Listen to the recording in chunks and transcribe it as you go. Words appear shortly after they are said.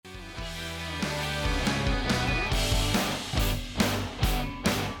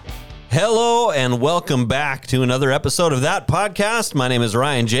Hello and welcome back to another episode of That Podcast. My name is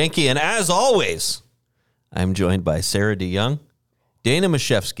Ryan Janke, and as always, I'm joined by Sarah DeYoung, Dana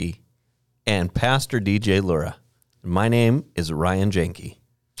Mashevsky, and Pastor DJ Lura. My name is Ryan Janke.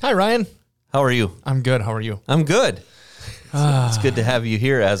 Hi, Ryan. How are you? I'm good. How are you? I'm good. It's good to have you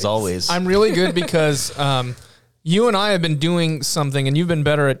here, as always. I'm really good because you and I have been doing something, and you've been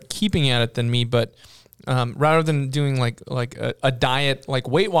better at keeping at it than me, but rather than doing like a diet, like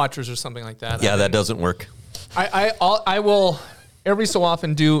Weight Watchers or something like that. Yeah, that doesn't work. I will every so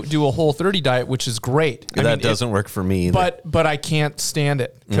often do a Whole30 diet, which is great. That doesn't work for me either. But I can't stand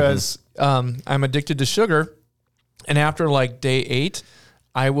it because I'm addicted to sugar, and after like day 8,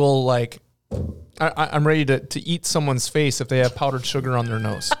 I will like I'm ready to eat someone's face if they have powdered sugar on their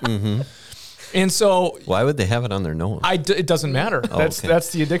nose. Mm-hmm. And so, why would they have it on their nose? It doesn't matter. That's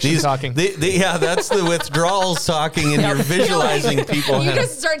the addiction talking. Yeah, that's the withdrawals talking, and you're visualizing people. You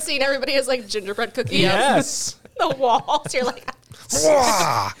just start seeing everybody as like gingerbread cookies. Yes, the walls. You're like,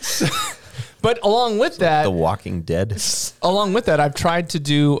 but along with that, The Walking Dead. Along with that, I've tried to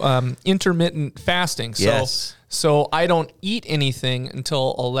do intermittent fasting. So I don't eat anything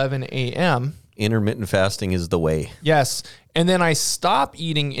until 11 a.m. Intermittent fasting is the way. Yes. And then I stop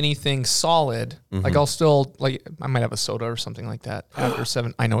eating anything solid. Mm-hmm. Like I'll still, like, I might have a soda or something like that after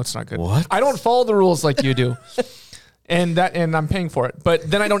 7. I know it's not good. What? I don't follow the rules like you do. and I'm paying for it.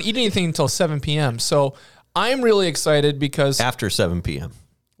 But then I don't eat anything until 7 p.m. So I'm really excited because... After 7 p.m.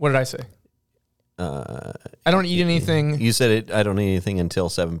 What did I say? I don't eat anything. You said it. I don't eat anything until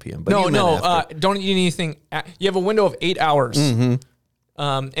 7 p.m. But don't eat anything. You have a window of 8 hours. Mm-hmm.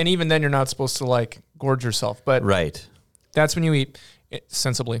 And even then, you're not supposed to like gorge yourself. But right. That's when you eat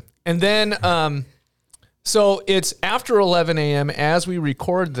sensibly. And then, so it's after 11 a.m. as we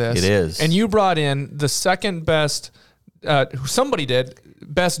record this. It is. And you brought in the second best, somebody did,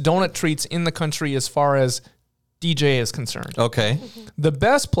 best donut treats in the country as far as DJ is concerned. Okay. The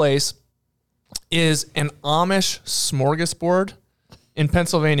best place is an Amish smorgasbord in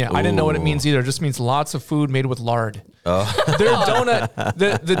Pennsylvania. Ooh. I didn't know what it means either. It just means lots of food made with lard. Oh. Their donut,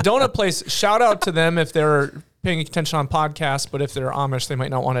 the donut place, shout out to them if they're paying attention on podcasts, but if they're Amish, they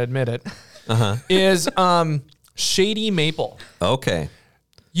might not want to admit it, is Shady Maple. Okay.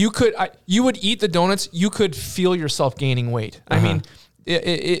 You would eat the donuts. You could feel yourself gaining weight. I mean,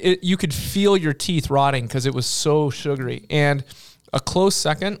 you could feel your teeth rotting because it was so sugary. And a close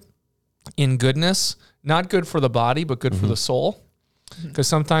second in goodness, not good for the body, but good for the soul. Because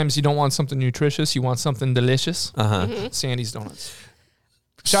sometimes you don't want something nutritious. You want something delicious. Sandy's Donuts.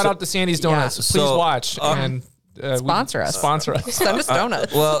 Shout out to Sandy's Donuts. Yeah. Please watch and sponsor us. Send us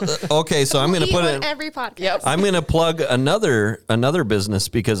donuts. Well, okay, so I'm going to put it every podcast. Yep. I'm going to plug another business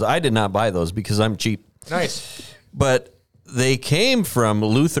because I did not buy those because I'm cheap. Nice. But they came from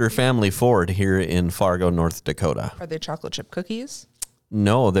Luther Family Ford here in Fargo, North Dakota. Are they chocolate chip cookies?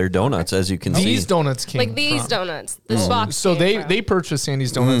 No, they're donuts, as you can see. These donuts came like these from. Donuts. This box. So they purchased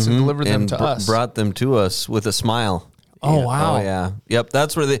Sandy's Donuts and delivered them to us. Brought them to us with a smile. Oh, yeah. wow. Oh, yeah. Yep,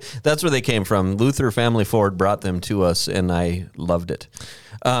 that's where they came from. Luther Family Ford brought them to us, and I loved it.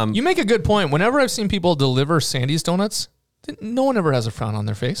 You make a good point. Whenever I've seen people deliver Sandy's Donuts, no one ever has a frown on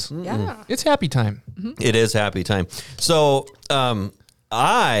their face. Yeah. It's happy time. It is happy time. So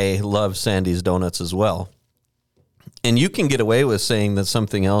I love Sandy's Donuts as well. And you can get away with saying that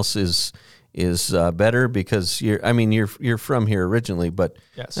something else is better because you're from here originally, but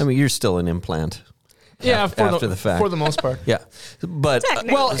yes. I mean you're still an implant. Yeah, after the fact, for the most part. Yeah, but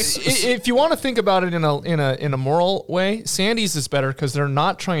well, if you want to think about it in a moral way, Sandy's is better because they're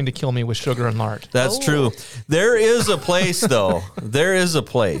not trying to kill me with sugar and lard. That's true. There is a place though. There is a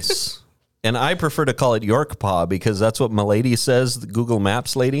place, and I prefer to call it York Paw because that's what my lady says. The Google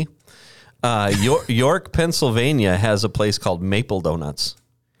Maps lady. York, Pennsylvania has a place called Maple Donuts,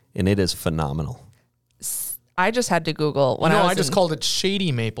 and it is phenomenal. I just had to Google when I just called it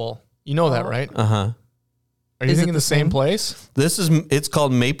Shady Maple. You know that, right? Are you thinking the same place? It's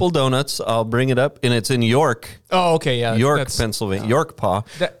called Maple Donuts. I'll bring it up, and it's in York. Oh, okay, yeah. York, Pennsylvania. York Paw,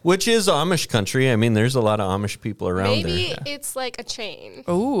 which is Amish country. I mean, there's a lot of Amish people around there. Maybe it's like a chain.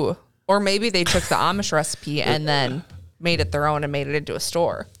 Ooh. Or maybe they took the Amish recipe and then made it their own and made it into a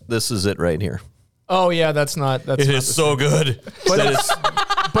store. This is it right here. Oh, yeah, that's not... It is so good.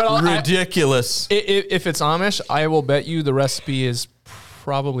 But ridiculous. If it's Amish, I will bet you the recipe is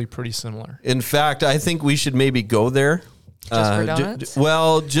probably pretty similar. In fact, I think we should maybe go there Just for donuts?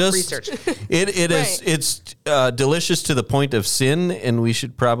 Just Research. It's delicious to the point of sin, and we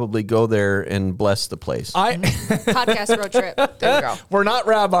should probably go there and bless the place. Podcast road trip. There you go. We're not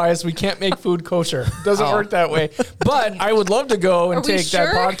rabbis. We can't make food kosher. Doesn't work that way. But I would love to go and Are we take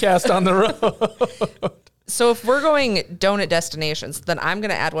that sure? podcast on the road. So if we're going donut destinations, then I'm going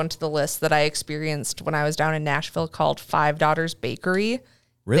to add one to the list that I experienced when I was down in Nashville called Five Daughters Bakery.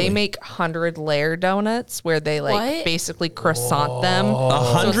 Really? They make 100-layer donuts where they What? basically croissant them.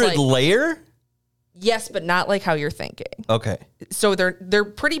 100 layer? Yes, but not like how you're thinking. Okay. So they're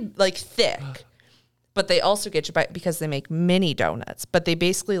pretty thick, but they also get you by because they make mini donuts. But they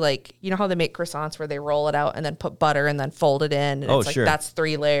basically you know how they make croissants where they roll it out and then put butter and then fold it in. And it's sure. that's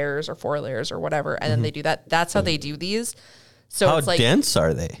 3 layers or 4 layers or whatever. And then they do that. That's how they do these. So How it's dense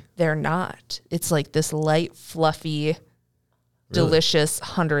are they? they're not. It's like this light, fluffy, delicious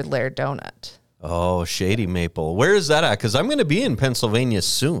 100-layer donut. Oh, Shady Maple. Where is that at? Because I'm going to be in Pennsylvania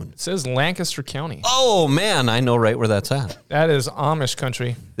soon. It says Lancaster County. Oh, man. I know right where that's at. That is Amish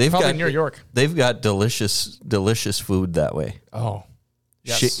country. Probably near York. They've got delicious food that way. Oh,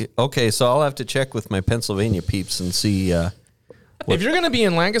 yes. Okay, so I'll have to check with my Pennsylvania peeps and see. If you're going to be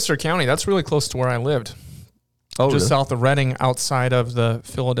in Lancaster County, that's really close to where I lived. Oh, Just really? south of Reading, outside of the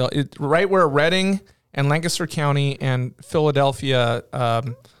Philadelphia, right where Reading and Lancaster County and Philadelphia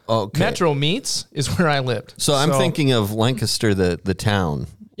Okay. Metro meets is where I lived. So I'm thinking of Lancaster, the town.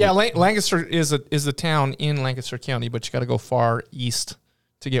 Yeah, Lancaster is a town in Lancaster County, but you got to go far east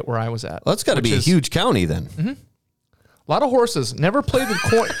to get where I was at. Well, that's got to be a huge county then. A lot of horses. Never played the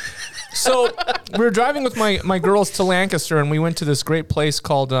corn. So we were driving with my girls to Lancaster, and we went to this great place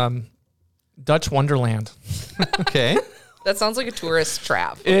called Dutch Wonderland. Okay. That sounds like a tourist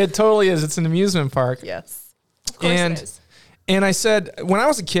trap. It totally is. It's an amusement park. Yes. Of course And it is. And I said, when I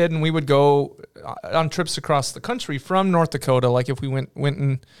was a kid and we would go on trips across the country from North Dakota, like if we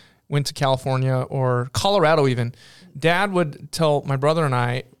went to California or Colorado even, Dad would tell my brother and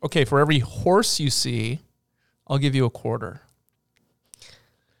I, okay, for every horse you see, I'll give you $0.25.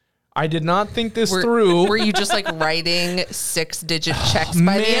 I did not think this through. Were you just writing 6-digit checks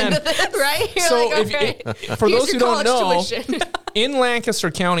by the end of this? Right? You're So like, if- okay. for Here's those who your don't know, college tuition. in Lancaster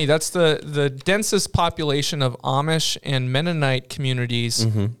County, that's the densest population of Amish and Mennonite communities,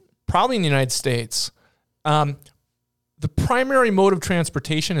 probably in the United States. The primary mode of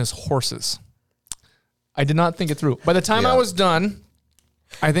transportation is horses. I did not think it through. By the time I was done,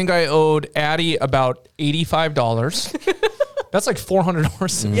 I think I owed Addie about $85. That's like 400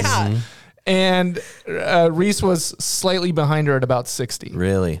 horses. Yeah. And Reese was slightly behind her at about 60.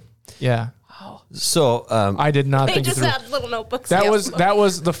 Really? Yeah. So I did not They think it just through. had little notebooks. That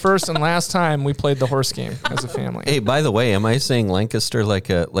was the first and last time we played the horse game as a family. hey, by the way, am I saying Lancaster like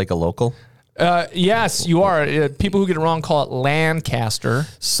a local? Yes, you are. People who get it wrong call it Lancaster.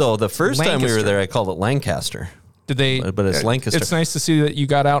 So the first time we were Lancaster. there, I called it Lancaster. Did they? But it's Lancaster. It's nice to see that you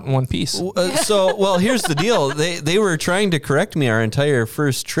got out in one piece. Well, here's the deal. They were trying to correct me our entire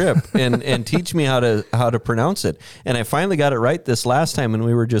first trip and teach me how to pronounce it. And I finally got it right this last time, and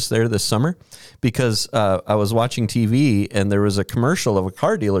we were just there this summer because I was watching TV and there was a commercial of a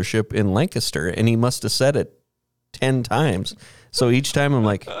car dealership in Lancaster, and he must have said it 10 times. So each time I'm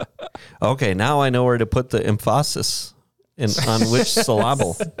like, okay, now I know where to put the emphasis on which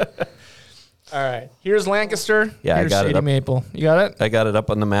syllable. All right. Here's Lancaster. Yeah, I Here's got it Shady up. Maple. You got it? I got it up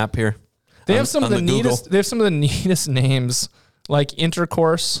on the map here. They On- have some of on the Google. neatest. They have some of the neatest names, like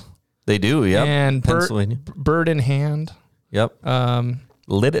Intercourse They do, yep. and Pennsylvania. Bird in Hand. Yep.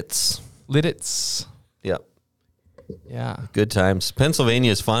 Lidditz. Lidditz. Yep. Yeah. Good times.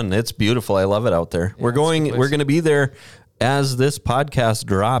 Pennsylvania is fun. It's beautiful. I love it out there. We're it's a good going. place. We're going to be there as this podcast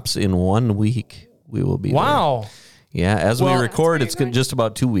drops in 1 week. We will be there. Wow. Yeah. As Well- we record, That's it's very nice. just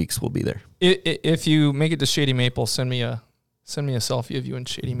about 2 weeks. We'll be there. If you make it to Shady Maple, send me a selfie of you in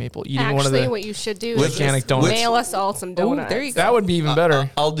Shady Maple eating one of Actually, the. what you should do With is organic just donuts. mail us all some donuts. there you go. That would be even better.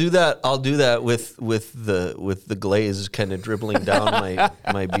 I'll do that. I'll do that with the glaze kind of dribbling down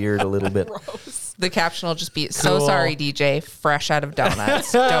my beard a little bit. The caption will just be, so Cool. sorry, DJ, fresh out of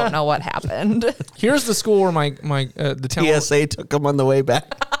donuts. Don't know what happened. Here's the school where the town PSA took them on the way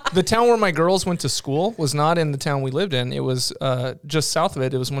back. the town where my girls went to school was not in the town we lived in. It was just south of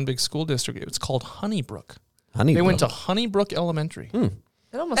it. It was one big school district. It was called Honeybrook. Honey, They went to Honeybrook Elementary. It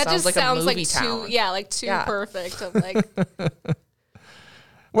almost That sounds just like sounds a movie like town. too Yeah. perfect. Of like,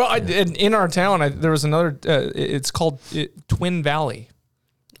 Well, in our town, there was another. It's called Twin Valley.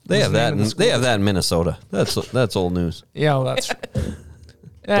 They was have the that. name of the They school have that in Minnesota. That's old news. Yeah, well,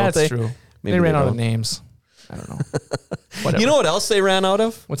 that's they? true. Maybe they ran they out of don't. names. I don't know. Whatever. You know what else they ran out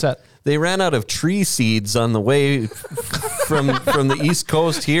of? What's that? they ran out of tree seeds on the way from the East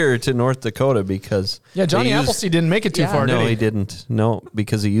Coast here to North Dakota because Yeah, Johnny they used- Appleseed didn't make it too Yeah. far, No, did he didn't. No,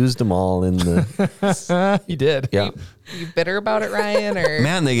 because he used them all in the he did. yeah. You bitter about it, Ryan? Or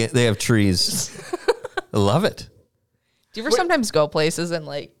Man, they have trees. I love it. do you ever sometimes go places and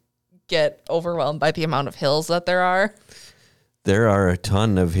like get overwhelmed by the amount of hills that there are? There are a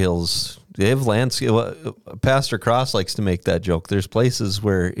ton of hills. They have landscape. Pastor Cross likes to make that joke. There's places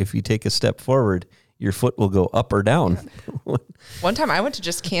where if you take a step forward, your foot will go up or down. One time I went to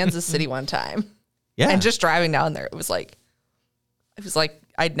just Kansas City one time. Yeah. And just driving down there, it was like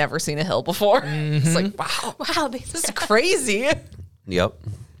I'd never seen a hill before. It's like, wow, this is crazy. Yep.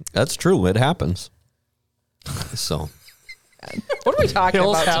 That's true. It happens. So What are we talking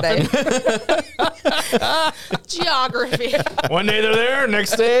Hills about today? Geography. One day they're there,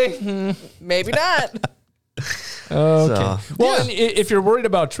 next day. Maybe not. Okay. So, Well, and if you're worried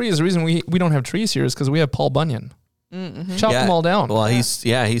about trees, the reason we don't have trees here is because we have Paul Bunyan. Chop them all down. Well, he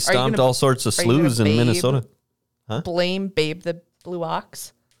stomped gonna- all sorts of are you gonna sloughs in babe? Minnesota. Blame Babe the Blue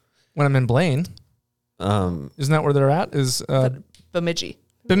Ox. When I'm in Blaine, Um, isn't that where they're at? Is Bemidji.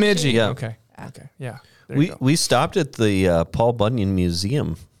 Bemidji? Yeah. Okay. Okay. Yeah. There you go. we stopped at the Paul Bunyan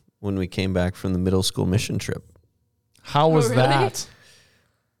Museum when we came back from the middle school mission trip. How was really? that? It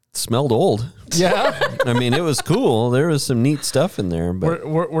smelled old. Yeah. I mean, it was cool. There was some neat stuff in there, but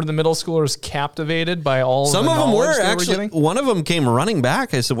Were the middle schoolers captivated by all some the of them were knowledge they actually. getting? One of them came running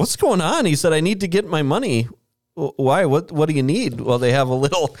back. I said, "What's going on?" He said, "I need to get my money." Why? What do you need? Well, they have a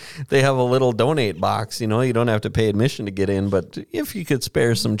little donate box. You know, you don't have to pay admission to get in, but if you could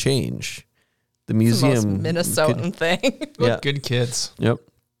spare some change, the It's the most museum. Minnesotan thing. Yeah. Good kids. Yep.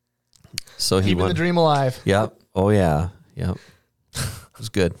 So he Keeping the went. dream alive. Yep. Oh yeah. Yep. It was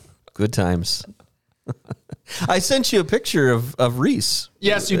good. Good times. I sent you a picture of Reese.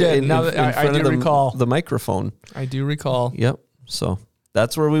 Yes, you did. Now that I front do of recall. the microphone. I do recall. Yep. So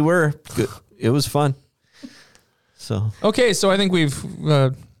that's where we were. Good. It was fun. So Okay, so I think we've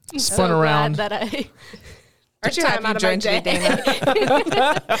spun So around. glad that I Aren't you time happy out you of my joined today, day.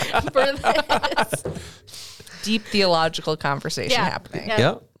 Dana? for this. Deep theological conversation happening. Yeah.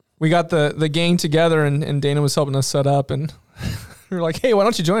 yep. We got the gang together, and Dana was helping us set up, and we were like, "Hey, why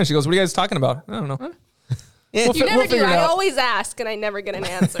don't you join us?" She goes, "What are you guys talking about?" I don't know. We'll You fi- never we'll do. figure it I out. always ask, and I never get an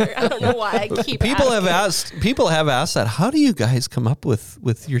answer. I don't know why. I keep People asking. have asked that. How do you guys come up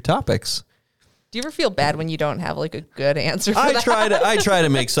with your topics? Do you ever feel bad when you don't have like a good answer for I that? try to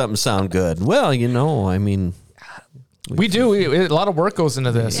make something sound good. Well, you know, I mean, We do. A lot of work goes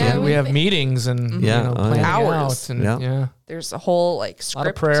into this. Yeah, we have meetings and Yeah, planning hours. out and Yeah. yeah. There's a whole like Lot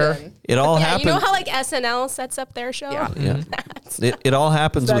of script. prayer. and- it all Yeah, happens. you know how like SNL sets up their show? Yeah. Yeah. It all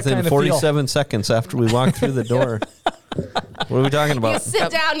happens That within kind of 47 seconds after we walk through the door. What are we talking You about? sit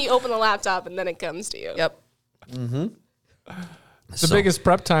down, you open the laptop, and then it comes to you. Yep. The biggest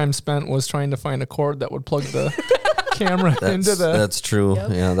prep time spent was trying to find a cord that would plug the camera into the. That's true.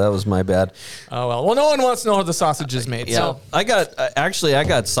 Yeah, that was my bad. Oh well. Well, no one wants to know how the sausage is made. Yeah, So I got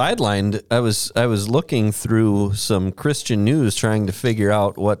sidelined. I was looking through some Christian news trying to figure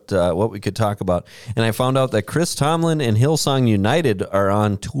out what we could talk about, and I found out that Chris Tomlin and Hillsong United are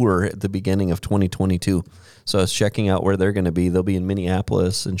on tour at the beginning of 2022. So I was checking out where they're going to be. They'll be in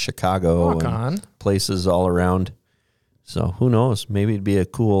Minneapolis and Chicago Rock and on. places all around. So who knows? Maybe it'd be a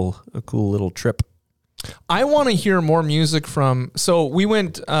cool little trip. I want to hear more music from. So we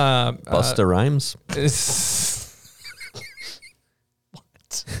went. Busta Rhymes.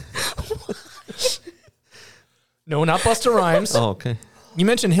 No, not Busta Rhymes. Oh, okay. You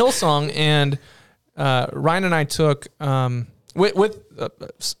mentioned Hillsong, and Ryan and I took with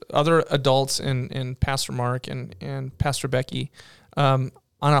other adults and Pastor Mark and Pastor Becky on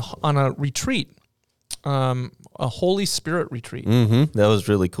a retreat, a Holy Spirit retreat. Mm-hmm. That was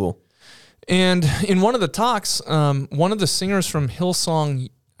really cool. And in one of the talks, one of the singers from Hillsong,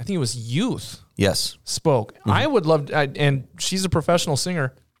 I think it was Youth, Yes. spoke. I would love, and she's a professional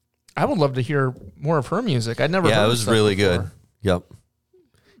singer. I would love to hear more of her music. I'd never. Yeah, heard it of was stuff really before. good. Yep.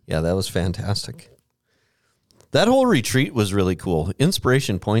 Yeah, that was fantastic. That whole retreat was really cool.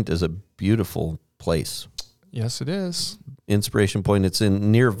 Inspiration Point is a beautiful place. Yes, it is. Inspiration Point, it's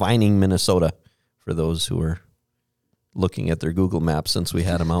near Vining, Minnesota, for those who are looking at their Google Maps since we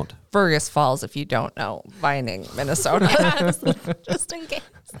had them out. Fergus Falls, if you don't know, Vining, Minnesota. Just in case.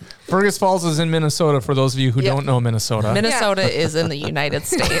 Fergus Falls is in Minnesota. For those of you who Yep. don't know Minnesota, Minnesota is in the United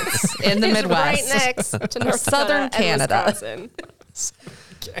States, in the It's Midwest. right next to North Southern Dakota and Canada. Wisconsin.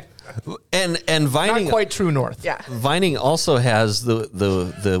 And not Vining, quite true north. Yeah. Vining also has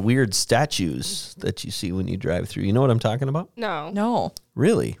the weird statues that you see when you drive through. You know what I'm talking about? No. No.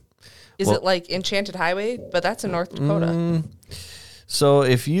 Really? Is it like Enchanted Highway? But that's in North Dakota. So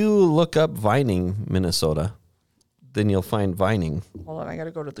if you look up Vining, Minnesota, then you'll find Vining. Hold on, I got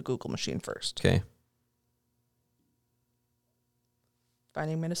to go to the Google machine first. Okay.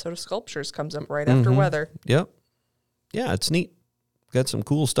 Finding Minnesota Sculptures comes up right after weather. Yep. Yeah, it's neat. Got some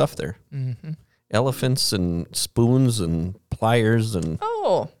cool stuff there. Mm-hmm. Elephants and spoons and pliers and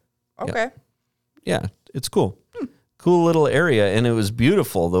Oh, okay. yeah, it's cool. Cool little area, and it was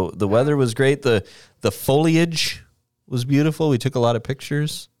beautiful. The weather was great. The foliage was beautiful. We took a lot of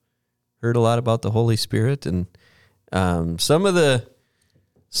pictures, heard a lot about the Holy Spirit, and some of the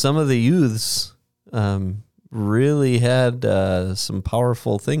youths really had some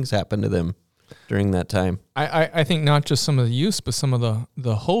powerful things happen to them during that time. I think not just some of the youths, but some of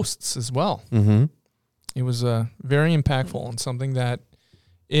the hosts as well. Mm-hmm. It was very impactful and something that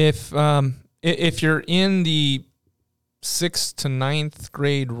if you're in the 6th to 9th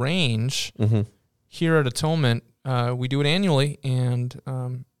grade range here at Atonement, we do it annually, and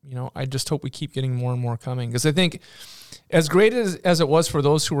I just hope we keep getting more and more coming, because I think as great as it was for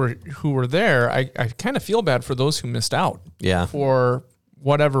those who were there, I kind of feel bad for those who missed out. Yeah. For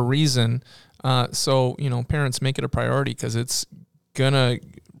whatever reason. So parents, make it a priority, because it's gonna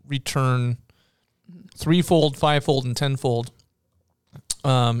return threefold, fivefold, and tenfold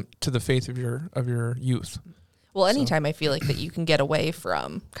to the faith of your youth. Well, anytime I feel like that you can get away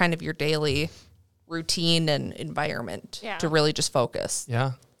from kind of your daily routine and environment to really just focus.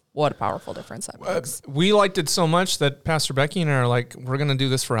 Yeah. What a powerful difference that makes. We liked it so much that Pastor Becky and I are like, we're going to do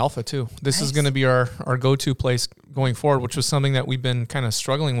this for Alpha too. This is going to be our go-to place going forward, which was something that we've been kind of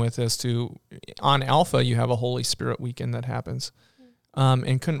struggling with, as to on Alpha, you have a Holy Spirit weekend that happens.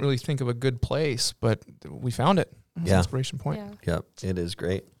 And couldn't really think of a good place, but we found it. It's an inspiration point. Yeah. Yep, it is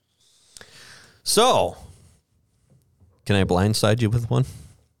great. So, can I blindside you with one?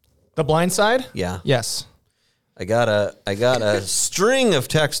 The blind side? Yeah. Yes. I got a string of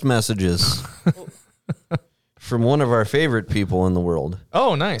text messages from one of our favorite people in the world.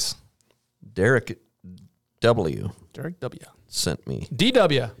 Oh, nice. Derek W. Derek W. sent me.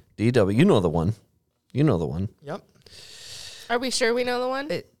 DW. DW, you know the one. Yep. Are we sure we know the one?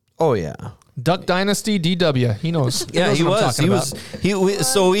 Oh yeah. Duck Dynasty DW. He knows. Yeah, knows he what I'm was. talking He about. was.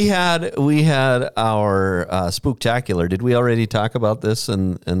 So we had our Spooktacular. Did we already talk about this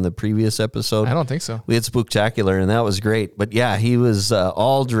in the previous episode? I don't think so. We had Spooktacular, and that was great. But yeah, he was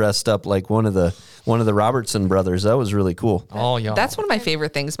all dressed up like one of the Robertson brothers. That was really cool. Oh, yeah. That's one of my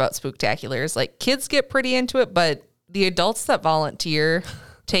favorite things about Spooktacular is like kids get pretty into it, but the adults that volunteer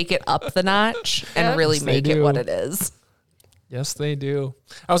take it up the notch and really Yes, they make it do. what it is. Yes, they do.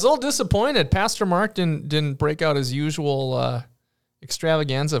 I was a little disappointed. Pastor Mark didn't break out his usual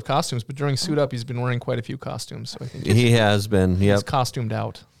extravaganza of costumes, but during Suit Up, he's been wearing quite a few costumes. So I think He has been. he's Yep. costumed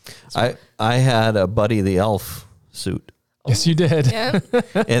out. I had a Buddy the Elf suit. Yes, you did. Yeah.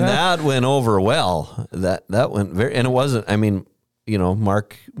 And that went over well. That went very, and it wasn't. I mean,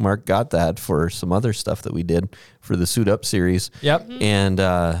 Mark got that for some other stuff that we did for the Suit Up series. Yep. And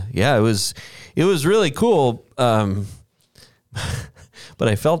it was really cool. But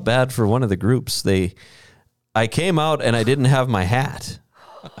I felt bad for one of the groups. I came out and I didn't have my hat,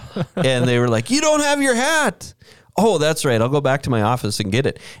 and they were like, "You don't have your hat." Oh, that's right. I'll go back to my office and get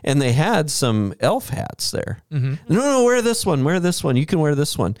it. And they had some elf hats there. Mm-hmm. No, wear this one. Wear this one. You can wear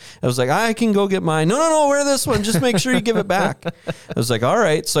this one. I was like, I can go get mine. No, wear this one. Just make sure you give it back. I was like, all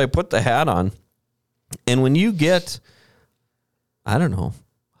right. So I put the hat on. And when you get, I don't know,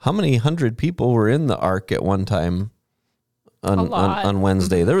 how many hundred people were in the Ark at one time on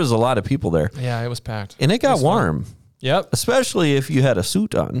Wednesday? There was a lot of people there. Yeah, it was packed. And it got was warm. fun. Yep. Especially if you had a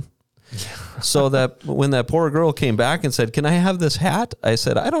suit on. So that when that poor girl came back and said, "Can I have this hat?" I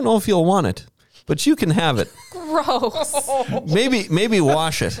said, "I don't know if you'll want it, but you can have it. Gross. Maybe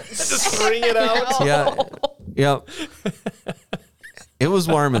wash it." Just bring it out. Yeah. It was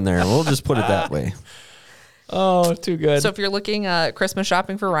warm in there. We'll just put it that way. Oh, too good. So if you're looking Christmas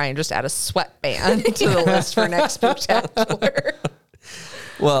shopping for Ryan, just add a sweatband to the list for next Spooktacular.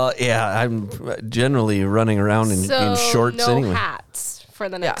 Well, yeah, I'm generally running around in shorts no anyway. hats for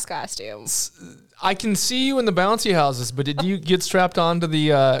the next costume. I can see you in the bouncy houses, but did you get strapped onto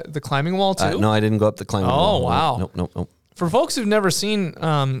the climbing wall too? No, I didn't go up the climbing wall. Oh, wow. Nope. For folks who've never seen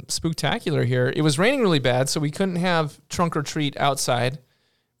Spooktacular here, it was raining really bad, so we couldn't have trunk or treat outside.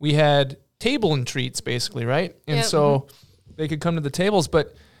 We had table and treats, basically, right? And Yep. so they could come to the tables.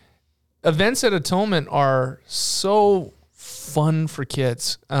 But events at Atonement are so fun for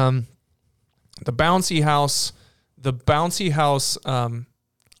kids. The bouncy house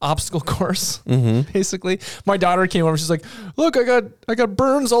obstacle course, basically. My daughter came over. She's like, "Look, I got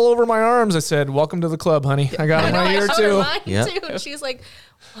burns all over my arms." I said, "Welcome to the club, honey. I got them right here too." Yeah. too. She's like,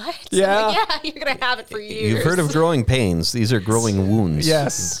 "What?" Yeah. I'm like, yeah, you're gonna have it for years. You've heard of growing pains. These are growing wounds.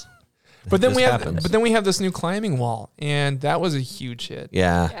 Yes. But then just happens. we have this new climbing wall, and that was a huge hit.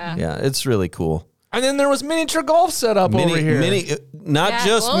 Yeah. It's really cool. And then there was miniature golf set up over here. Not Yeah,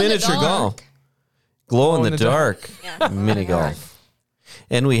 just glow in the miniature dark. golf. Glow in the dark. Mini golf.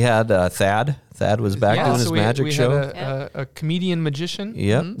 And we had Thad. Thad was back doing his magic we show. had a comedian magician.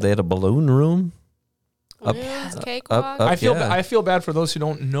 Yep. They had a balloon room. Balloons, cakewalk. I feel yeah. I feel bad for those who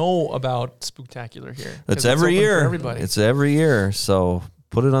don't know about Spooktacular here. 'Cause It's every open for year. everybody. It's every year. So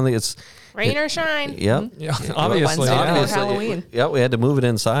put it on the. It's Rain or shine. yep. yeah, obviously. Wednesday Yeah. night. Halloween. Yeah, we had to move it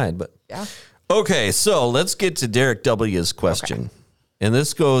inside, but Yeah. okay. So let's get to Derek W's question, and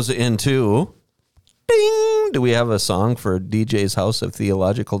this goes into. Ding! Do we have a song for DJ's House of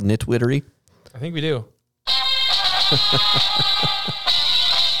Theological Nitwittery? I think we do.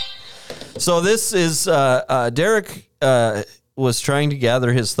 So this is Derek was trying to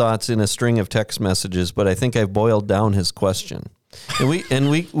gather his thoughts in a string of text messages, but I think I've boiled down his question, and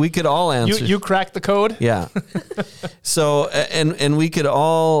we could all answer. You cracked the code? Yeah. So and we could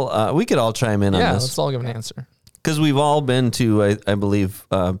all chime in on Yeah, this. let's all give an answer. Because we've all been to, I believe,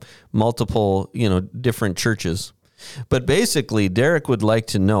 multiple, different churches. But basically, Derek would like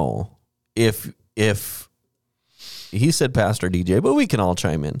to know if he said Pastor DJ, but we can all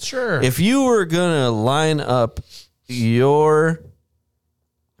chime in. Sure. If you were going to line up your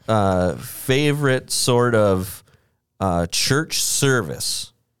favorite sort of church service,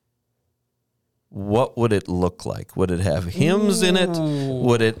 what would it look like? Would it have hymns in it?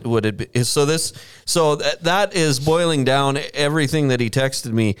 Would it be so that is boiling down everything that he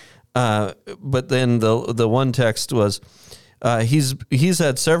texted me. But then the one text was he's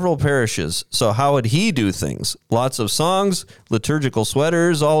had several parishes. So how would he do things? Lots of songs, liturgical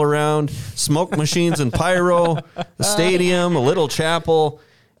sweaters all around, smoke machines and pyro, a stadium, a little chapel.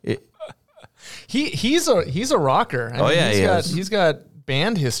 He's a rocker. I mean, yeah, he's got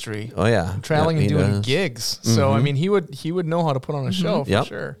band history. Oh yeah, Traveling Yep, and he doing does. gigs. So I mean he would know how to put on a show for Yep.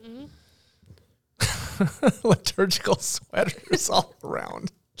 sure. Liturgical sweaters all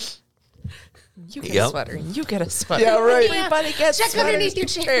around. You get Yep. a sweater. You get a sweater. Yeah, right. Everybody gets Check sweaters. underneath your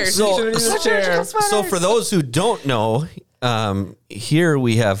chair. So for those who don't know, here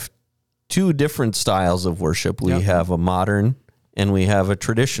we have two different styles of worship. We Yep. have a modern and we have a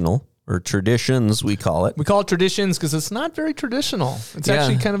traditional, or traditions we call it. We call it traditions because it's not very traditional. It's Yeah.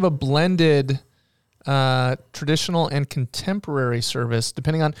 actually kind of a blended traditional and contemporary service,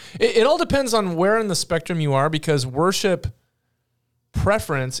 depending on it all depends on where in the spectrum you are, because worship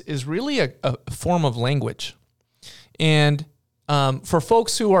preference is really a form of language. And for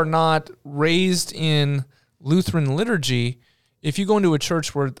folks who are not raised in Lutheran liturgy, if you go into a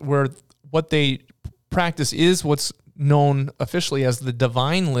church where what they practice is what's known officially as the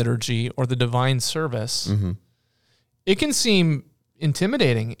divine liturgy or the divine service, it can seem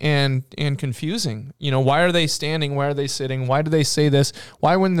intimidating and confusing. Why are they standing? Why are they sitting? Why do they say this?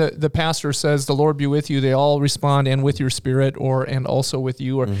 Why, when the pastor says the Lord be with you, they all respond, and with your spirit, or and also with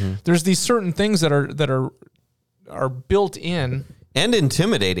you? Or there's these certain things that are built in And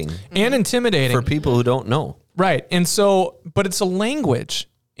intimidating and intimidating for people who don't know. right. And so, but it's a language,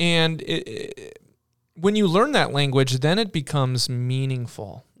 and when you learn that language, then it becomes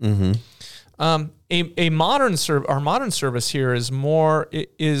meaningful. A modern our modern service here is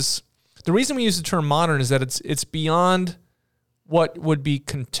the reason we use the term modern is that it's beyond what would be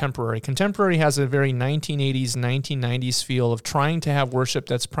contemporary. Contemporary has a very 1980s, 1990s feel of trying to have worship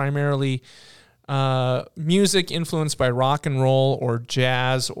that's primarily music influenced by rock and roll or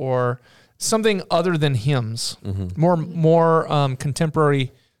jazz or something other than hymns. More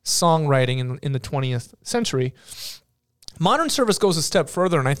contemporary songwriting in the 20th century. Modern service goes a step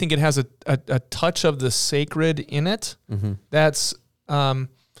further, and I think it has a touch of the sacred in it. That's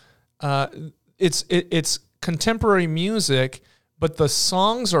it's contemporary music, but the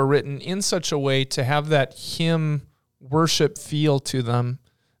songs are written in such a way to have that hymn worship feel to them.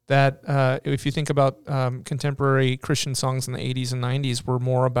 That if you think about contemporary Christian songs in the 80s and 90s, were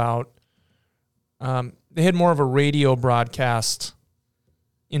more about they had more of a radio broadcast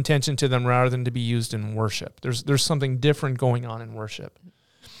intention to them rather than to be used in worship. There's something different going on in worship.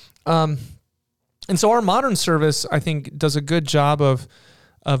 And so our modern service, I think, does a good job of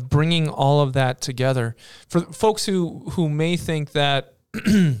bringing all of that together. For folks who may think that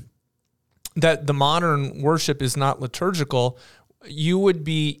that the modern worship is not liturgical, you would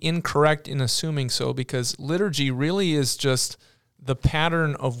be incorrect in assuming so, because liturgy really is just the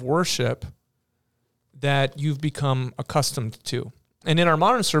pattern of worship that you've become accustomed to. And in our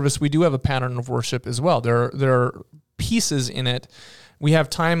modern service, we do have a pattern of worship as well. There are pieces in it. We have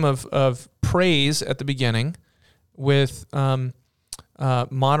time of praise at the beginning with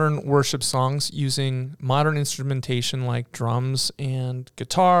modern worship songs using modern instrumentation like drums and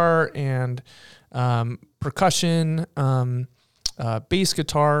guitar and percussion, bass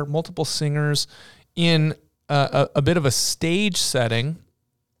guitar, multiple singers in a bit of a stage setting.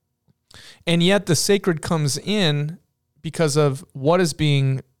 And yet the sacred comes in because of what is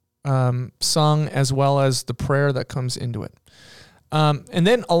being sung as well as the prayer that comes into it. And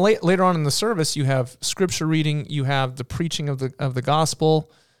then later on in the service, you have scripture reading, you have the preaching of the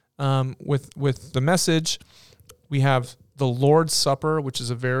gospel with the message. We have the Lord's Supper, which is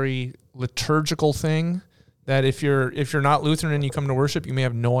a very liturgical thing that if you're not Lutheran and you come to worship, you may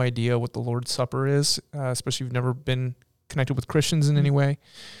have no idea what the Lord's Supper is, especially if you've never been connected with Christians in any way.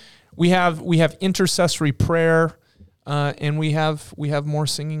 We have intercessory prayer, and we have more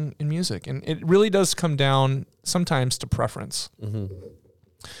singing and music, and it really does come down sometimes to preference. Mm-hmm.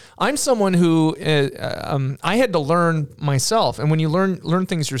 I'm someone who I had to learn myself, and when you learn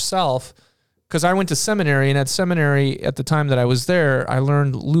things yourself, because I went to seminary, and at seminary at the time that I was there, I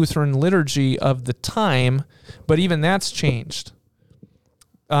learned Lutheran liturgy of the time, but even that's changed.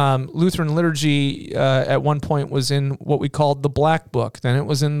 Lutheran liturgy at one point was in what we called the Black Book, then it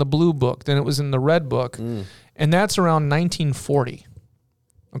was in the Blue Book, then it was in the Red Book, and that's around 1940.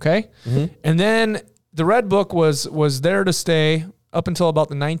 Okay, and then the Red Book was there to stay up until about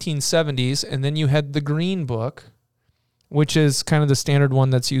the 1970s, and then you had the Green Book, which is kind of the standard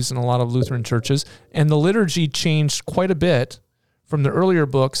one that's used in a lot of Lutheran churches, and the liturgy changed quite a bit from the earlier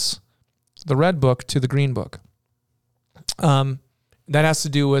books, the Red Book to the Green Book. That has to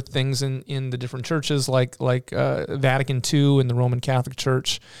do with things in the different churches like Vatican II and the Roman Catholic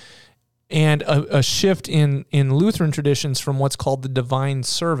Church, and a shift in Lutheran traditions from what's called the Divine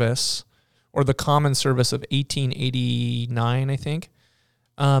Service, or the Common Service of 1889, I think,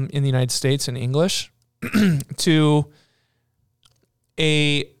 in the United States in English, to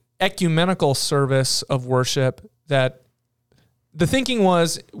a ecumenical service of worship that the thinking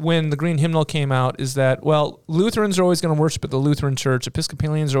was when the Green Hymnal came out is that, well, Lutherans are always going to worship at the Lutheran Church,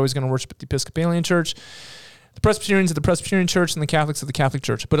 Episcopalians are always going to worship at the Episcopalian Church, the Presbyterians at the Presbyterian Church, and the Catholics at the Catholic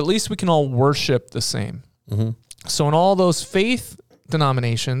Church. But at least we can all worship the same. Mm-hmm. So in all those faith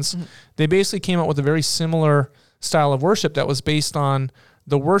denominations, they basically came out with a very similar style of worship that was based on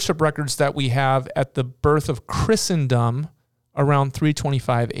the worship records that we have at the birth of Christendom around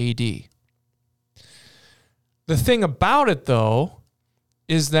 325 AD. The thing about it, though,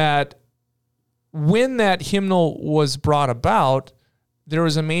 is that when that hymnal was brought about, there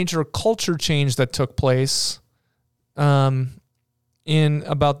was a major culture change that took place in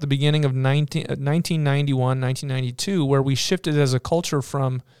about the beginning of 1991, 1992, where we shifted as a culture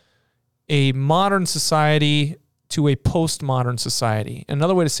from a modern society to a postmodern society.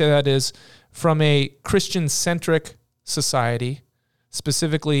 Another way to say that is from a Christian-centric society,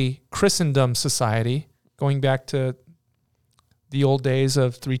 specifically Christendom society, going back to the old days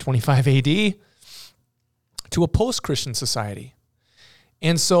of 325 AD, to a post-Christian society.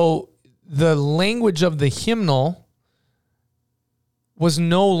 And so the language of the hymnal was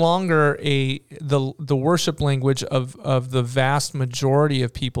no longer the worship language of the vast majority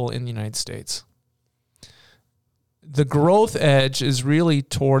of people in the United States. The growth edge is really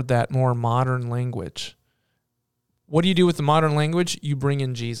toward that more modern language. What do you do with the modern language? You bring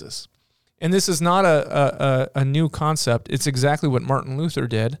in Jesus. And this is not a new concept. It's exactly what Martin Luther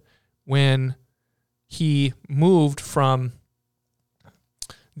did when he moved from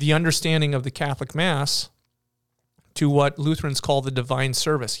the understanding of the Catholic Mass to what Lutherans call the divine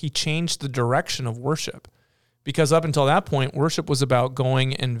service. He changed the direction of worship, because up until that point, worship was about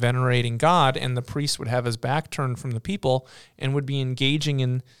going and venerating God, and the priest would have his back turned from the people and would be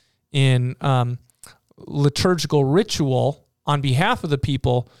engaging in liturgical ritual on behalf of the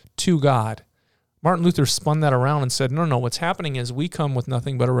people to God. Martin Luther spun that around and said, no, what's happening is we come with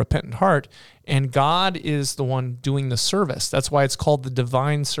nothing but a repentant heart, and God is the one doing the service. That's why it's called the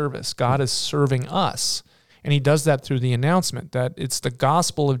divine service. God is serving us, and he does that through the announcement that it's the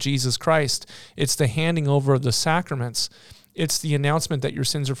gospel of Jesus Christ. It's the handing over of the sacraments. It's the announcement that your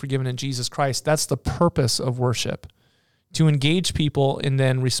sins are forgiven in Jesus Christ. That's the purpose of worship, to engage people in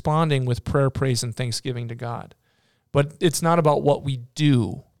then responding with prayer, praise, and thanksgiving to God. But it's not about what we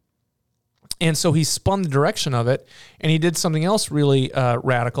do. And so he spun the direction of it, and he did something else really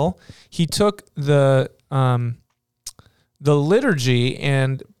radical. He took the liturgy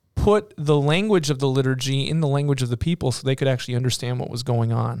and put the language of the liturgy in the language of the people so they could actually understand what was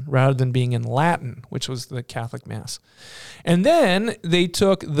going on rather than being in Latin, which was the Catholic Mass. And then they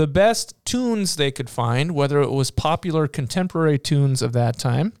took the best tunes they could find, whether it was popular contemporary tunes of that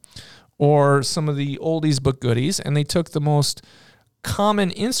time or some of the oldies but goodies, and they took the most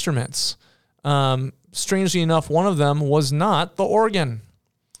common instruments. Strangely enough, one of them was not the organ.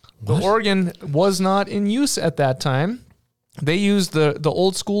 The organ was not in use at that time. They used the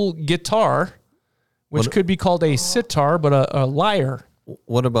old school guitar, which could be called a sitar, but a lyre.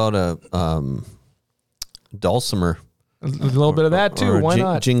 What about a dulcimer? A little bit of that too. Or Why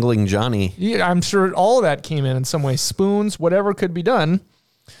not? Jingling Johnny. Yeah, I'm sure all of that came in some way. Spoons, whatever could be done.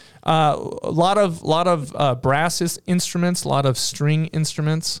 A lot of brass instruments, a lot of string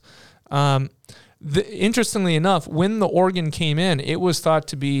instruments. Interestingly enough, when the organ came in, it was thought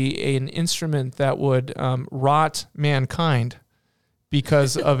to be an instrument that would rot mankind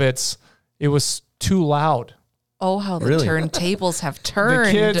because of it was too loud. Oh, how the Really? turntables have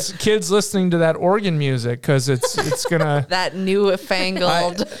turned. The kids listening to that organ music because it's gonna That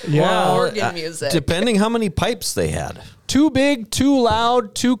newfangled Yeah. organ music. Depending how many pipes they had. too big, too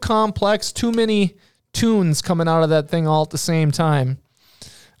loud, too complex, too many tunes coming out of that thing all at the same time.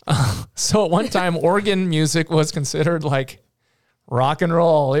 So at one time, organ music was considered like rock and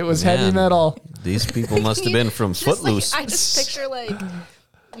roll. It was heavy Man, metal. These people must have been from Just like- Footloose. I just picture like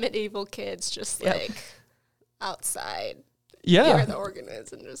medieval kids just like outside where Yeah. the organ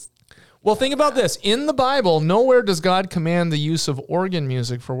is and just Well, think about this. In the Bible, nowhere does God command the use of organ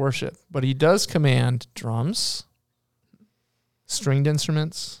music for worship, but he does command drums, stringed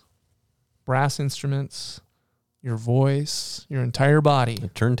instruments, brass instruments, your voice, your entire body.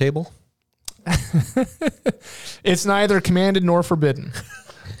 Turntable? It's neither commanded nor forbidden.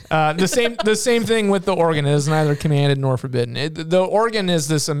 The same thing with the organ. It is neither commanded nor forbidden. The organ is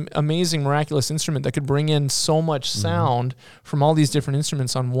this amazing, miraculous instrument that could bring in so much sound from all these different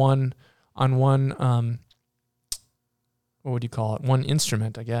instruments on one. What would you call it? One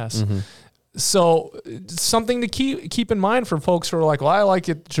instrument, I guess. So something to keep in mind for folks who are like, well, I like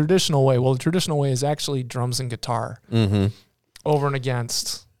it the traditional way. Well, the traditional way is actually drums and guitar over and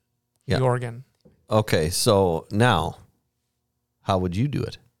against Yeah. the organ. Okay, so now, how would you do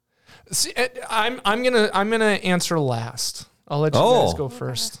it? See, I'm gonna answer last. I'll let you guys go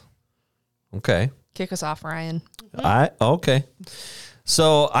first. Okay. Kick us off, Ryan. Okay.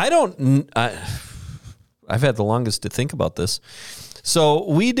 So I've had the longest to think about this. So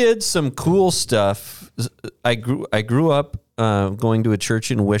we did some cool stuff. I grew up going to a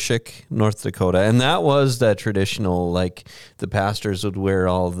church in Wishick, North Dakota, and that was that traditional, like the pastors would wear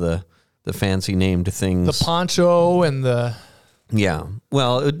all the fancy named things. The poncho and the Yeah.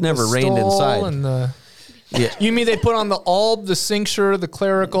 Well, it never rained stole inside. and the. Yeah. You mean they put on the alb, the cincture, the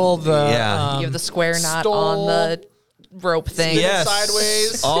clerical, the Yeah. You have the square knot stole, on the rope thing. Yes.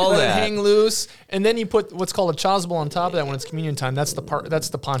 sideways, All let it that. hang loose, and then you put what's called a chasuble on top of that when it's communion time. That's the part. That's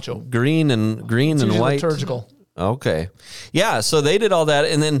the poncho. Green and Usually white. liturgical. Okay. Yeah, so they did all that,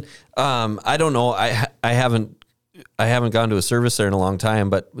 and then I don't know. I haven't gone to a service there in a long time,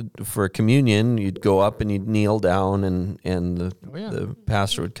 but for communion, you'd go up and you'd kneel down, and the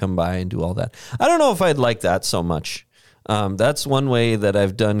pastor would come by and do all that. I don't know if I'd like that so much. That's one way that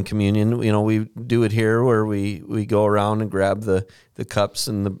I've done communion. You know, we do it here where we go around and grab the cups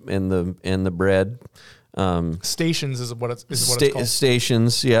and the bread. Stations is what it's called.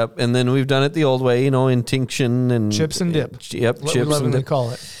 Stations, yep. And then we've done it the old way, you know, intinction and Chips and dip. Yep, What we chips and lovingly dip.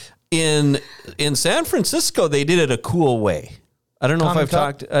 call it. In San Francisco, they did it a cool way. I don't know Common if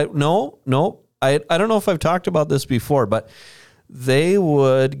I've talked. No. I don't know if I've talked about this before, but they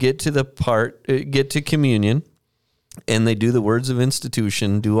would get to communion, and they do the words of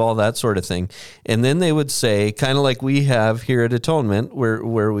institution, do all that sort of thing, and then they would say, kind of like we have here at Atonement,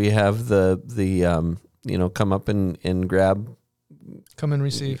 where we have the come up and grab. Come and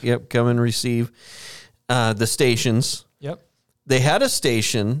receive. Yep, come and receive the stations. Yep. They had a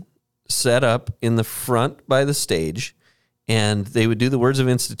station set up in the front by the stage, and they would do the words of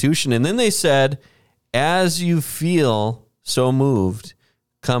institution. And then they said, as you feel so moved,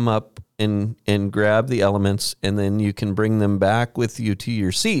 come up and grab the elements, and then you can bring them back with you to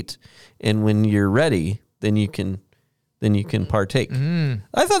your seat. And when you're ready, then you can partake.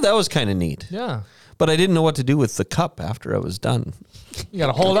 I thought that was kind of neat. Yeah. But I didn't know what to do with the cup after I was done. You got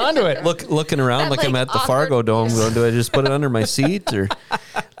to hold on to it. Looking around That, like I'm like, at the awkward- Fargo Dome going, do I just put it under my seat? Or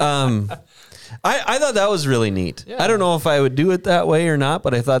I thought that was really neat. Yeah. I don't know if I would do it that way or not,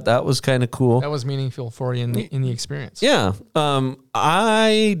 but I thought that was kind of cool. That was meaningful for you in the experience. Yeah.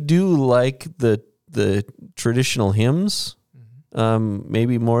 I do like the traditional hymns.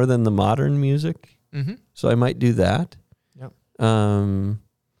 maybe more than the modern music. Mm-hmm. So I might do that. Yep.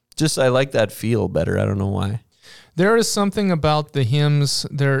 Just I like that feel better. I don't know why. There is something about the hymns.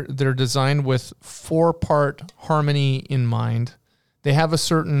 They're designed with 4-part harmony in mind. They have a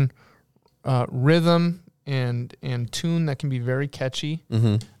certain rhythm and tune that can be very catchy.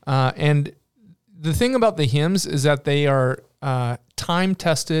 Mm-hmm. And the thing about the hymns is that they are time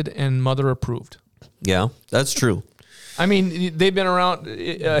tested and mother approved. Yeah, that's true. I mean, they've been around.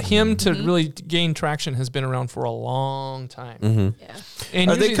 A hymn to really gain traction has been around for a long time. Mm-hmm. Yeah. And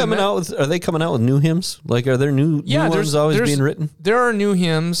Are they coming out with? Are they coming out with new hymns? Like, are there new ones always being written? There are new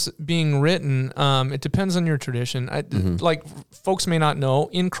hymns being written. It depends on your tradition. Like folks may not know,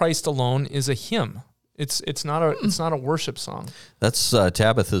 "In Christ Alone" is a hymn. It's not a worship song. That's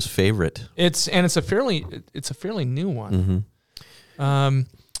Tabitha's favorite. It's a fairly new one. Mm-hmm.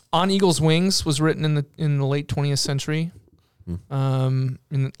 On Eagle's Wings was written in the late 20th century, in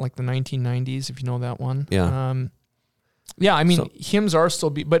like the 1990s, if you know that one. Yeah. Yeah, I mean, hymns are still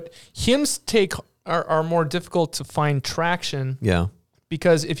but hymns are more difficult to find traction. Yeah.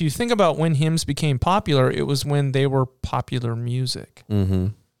 Because if you think about when hymns became popular, it was when they were popular music. Mm-hmm.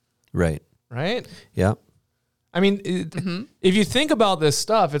 Right. Right? Yeah. I mean, if you think about this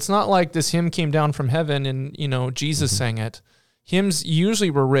stuff, it's not like this hymn came down from heaven and, Jesus sang it. Hymns usually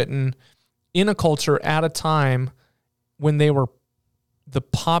were written in a culture at a time when they were the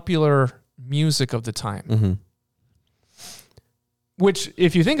popular music of the time. Mm-hmm. Which,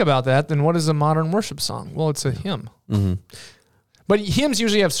 if you think about that, then what is a modern worship song? Well, it's a hymn. Mm-hmm. But hymns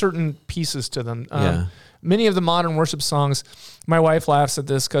usually have certain pieces to them. Yeah. Many of the modern worship songs, my wife laughs at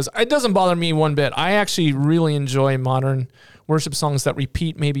this because it doesn't bother me one bit. I actually really enjoy modern worship songs that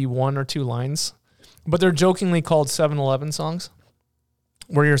repeat maybe 1 or 2 lines. But they're jokingly called 7-Eleven songs,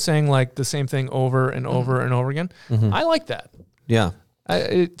 where you're saying like the same thing over and over and over again. Mm-hmm. I like that. Yeah.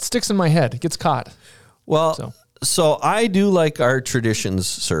 It sticks in my head. It gets caught. Well, so I do like our traditions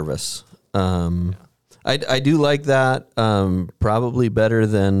service. I do like that probably better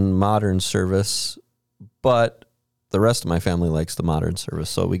than modern service, but the rest of my family likes the modern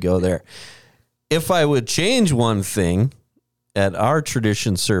service, so we go there. If I would change one thing at our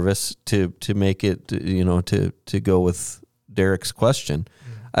tradition service to make it, to go with Derek's question,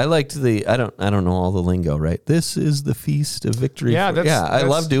 I liked I don't know all the lingo, right? This is the feast of victory. Yeah, I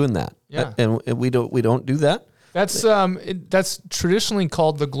love doing that. Yeah. And we don't do that. That's traditionally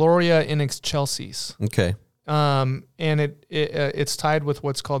called the Gloria in Excelsis. Okay. And it's tied with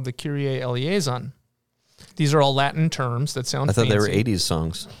what's called the Kyrie eleison. These are all Latin terms that sound I thought fancy. they were 80s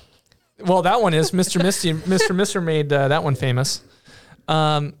songs. Well, that one is Mr. Mister made that one famous.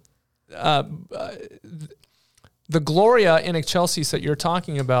 The Gloria in Excelsis that you're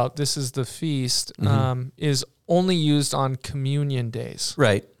talking about, this is the feast, is only used on communion days.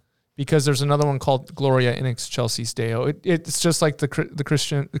 Right. Because there's another one called Gloria in Excelsis Deo. It's just like the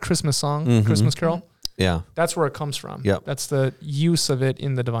Christmas song, Christmas Carol. Yeah. That's where it comes from. Yep. That's the use of it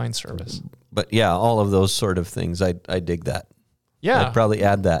in the divine service. But yeah, all of those sort of things, I dig that. Yeah. I'd probably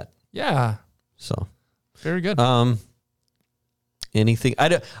add that. Yeah. So very good. Anything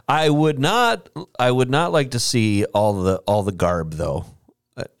I would not like to see all the garb though.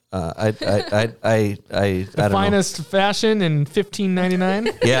 I the finest fashion in 1599.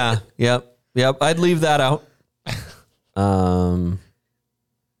 Yeah. Yep. I'd leave that out.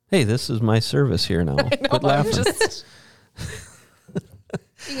 Hey, this is my service here now. Quit laughing.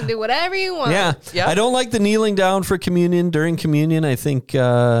 You can do whatever you want. Yeah. Yep. I don't like the kneeling down for communion during communion. I think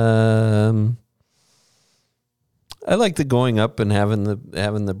I like the going up and having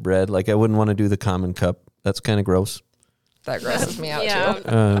the bread. Like I wouldn't want to do the common cup. That's kind of gross. That grosses me out Yeah.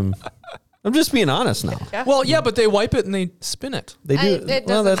 too. I'm just being honest now. Yeah. Well, yeah, but they wipe it and they spin it. They do. It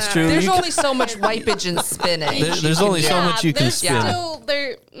Well, doesn't that's matter. true. There's You only so much wipage and spinach. there's only so much you can there's spin. Still,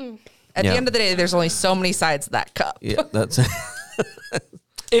 At Yeah. the end of the day, there's only so many sides of that cup. Yeah, that's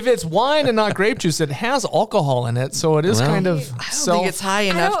If it's wine and not grape juice, it has alcohol in it, so it is Well, kind of I don't think it's high I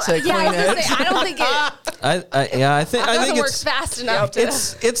enough to don't, yeah, I clean was gonna it. say, I don't think it I think doesn't work it's fast enough to. You're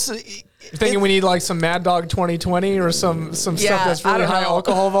thinking we need like some Mad Dog 2020 or some stuff Yeah, that's I really don't high know.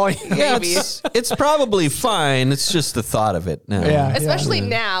 alcohol volume. yeah, Maybe. it's probably fine. It's just the thought of it now. Yeah. Especially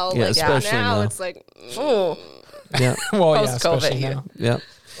now. Yeah, like especially now, now. it's like, oh. Yeah. Well, yeah, Post-COVID, especially yeah. now. Yeah.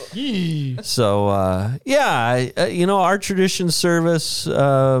 Yee. So our tradition service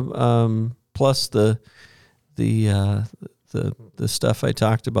plus the stuff I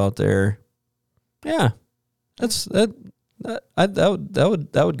talked about there. Yeah, that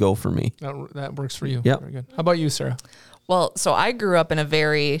would go for me. That works for you. Yep. Very good. How about you, Sarah? Well, so I grew up in a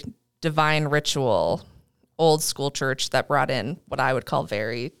very divine ritual old school church that brought in what I would call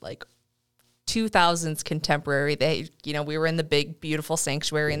very like 2000s contemporary. They, we were in the big, beautiful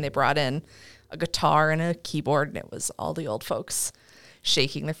sanctuary and they brought in a guitar and a keyboard and it was all the old folks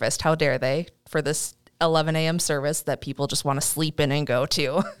shaking their fist. How dare they for this 11 a.m. service that people just want to sleep in and go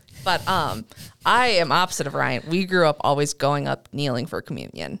to. But I am opposite of Ryan. We grew up always going up, kneeling for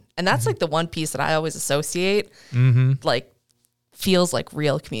communion. And that's like the one piece that I always associate, like feels like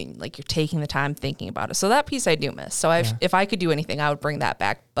real communion, like you're taking the time thinking about it. So that piece I do miss. So if I could do anything, I would bring that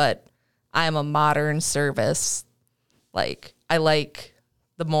back. But I am a modern service. Like I like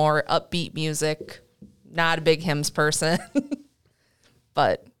the more upbeat music, not a big hymns person,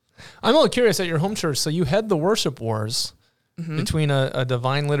 but I'm all curious at your home church. So you had the worship wars between a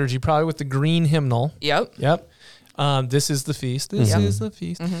divine liturgy, probably with the green hymnal. Yep. This is the feast. This is the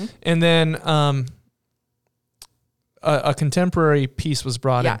feast. And then a contemporary piece was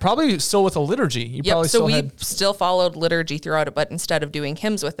brought in, probably still with a liturgy. You probably so still we still followed liturgy throughout it, but instead of doing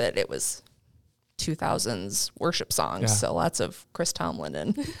hymns with it, it was 2000s worship songs. Yeah. So lots of Chris Tomlin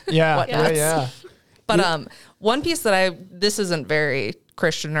and yeah. But one piece that this isn't very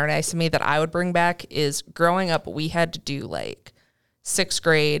Christian or nice to me that I would bring back is growing up, we had to do like 6th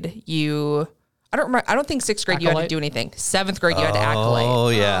grade. I don't think 6th grade you had to do anything. 7th grade you had to acolyte. Oh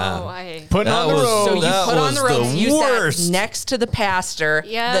yeah. Putting on the robe. So you put on the robes. You worst. sat next to the pastor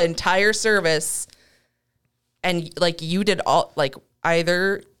the entire service, and like you did all like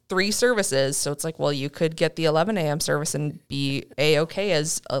either 3 services. So it's like, well, you could get the 11 a.m. service and be A-okay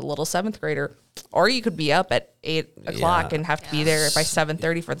as a little 7th grader, or you could be up at 8 o'clock and have to be there by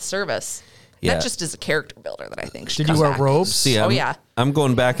 7:30 for the service. Yeah. That just is a character builder that I think should Did you come wear back. robes? See, yeah. I'm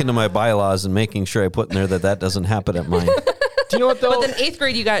going back into my bylaws and making sure I put in there that doesn't happen at mine. Do you know what though? But then 8th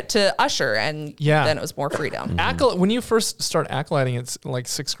grade you got to usher, and then it was more freedom. When you first start acolyting, it's like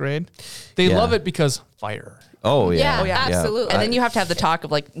 6th grade. They love it because fire. Oh yeah. Yeah, absolutely. And then you have to have the talk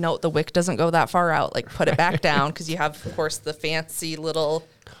of like, no, the wick doesn't go that far out. Like put it back down because you have, of course, the fancy little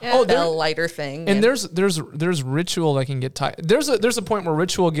bell lighter thing. And there's ritual that can get tight. There's a point where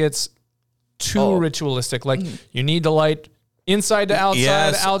ritual gets too ritualistic. Like you need to light inside to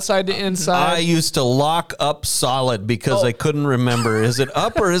outside, outside to inside. I used to lock up solid because I couldn't remember. Is it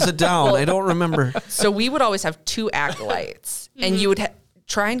up or is it down? I don't remember. So we would always have 2 acolytes, and you would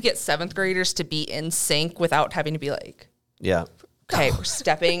try and get 7th graders to be in sync without having to be like, Yeah. okay, we're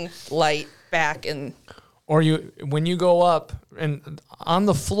stepping light back and. Or when you go up and on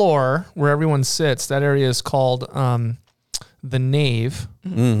the floor where everyone sits, that area is called the nave,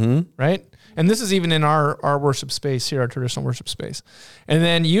 right? And this is even in our worship space here, our traditional worship space. And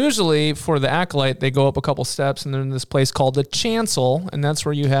then usually for the acolyte, they go up a couple steps and they're in this place called the chancel. And that's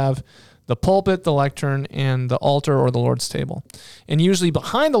where you have the pulpit, the lectern, and the altar or the Lord's table. And usually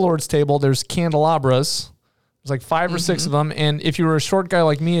behind the Lord's table, there's candelabras. There's like 5 or 6 of them. And if you were a short guy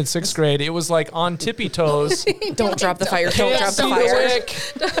like me in 6th grade, it was like on tippy toes. Don't drop the fire. Don't drop the See fire. wick,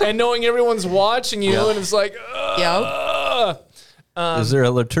 and knowing everyone's watching you, and it's like, Is there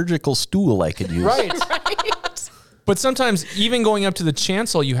a liturgical stool I could use? right. But sometimes even going up to the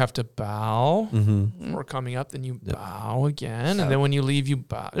chancel, you have to bow. Or coming up, then you bow again. And then when you leave, you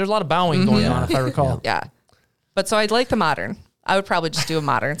bow. There's a lot of bowing going on, if I recall. Yeah. But so I'd like the modern. I would probably just do a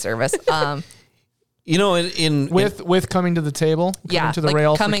modern service. You know, With coming to the table, coming to the like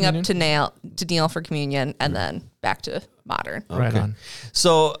rail, coming for up to kneel for communion, and then back to modern. right on.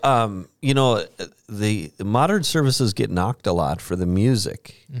 So, the modern services get knocked a lot for the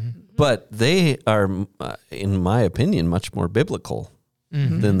music, but they are, in my opinion, much more biblical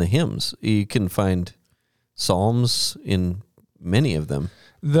than the hymns. You can find psalms in many of them.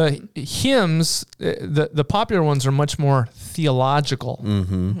 The hymns, the popular ones, are much more theological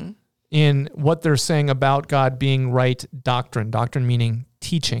in what they're saying about God being right doctrine. Doctrine meaning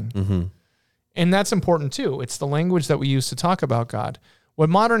teaching. And that's important too. It's the language that we use to talk about God. What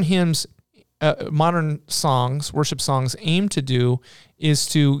modern hymns, modern songs, worship songs aim to do is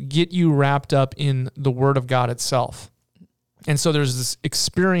to get you wrapped up in the Word of God itself. And so there's this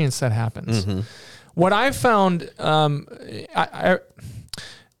experience that happens. What I found,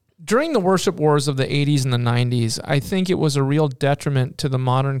 during the worship wars of the 80s and the 90s, I think it was a real detriment to the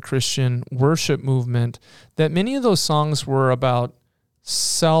modern Christian worship movement that many of those songs were about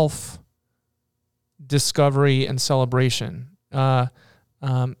self-discovery and celebration. It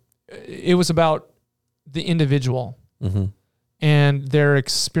was about the individual and their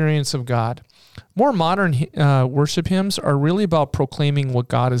experience of God. More modern worship hymns are really about proclaiming what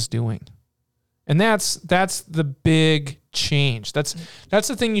God is doing. And that's the big change. That's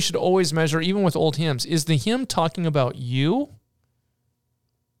the thing you should always measure, even with old hymns. Is the hymn talking about you?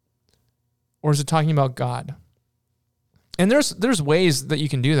 or is it talking about God? And there's ways that you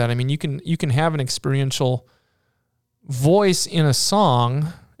can do that. I mean, you can have an experiential voice in a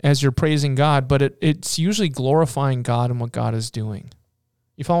song as you're praising God, but it's usually glorifying God and what God is doing.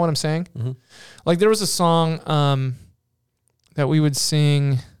 You follow what I'm saying? Mm-hmm. Like there was a song that we would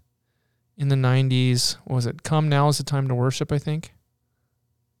sing in the 90s. What was it? Come Now is the Time to Worship, I think.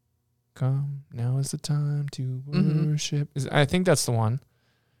 Come Now is the Time to Worship. I think that's the one.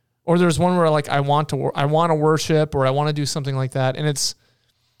 Or there's one where like I want to worship, or I want to do something like that, and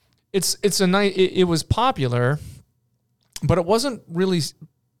it was popular, but it wasn't really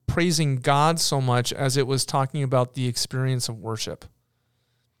praising God so much as it was talking about the experience of worship.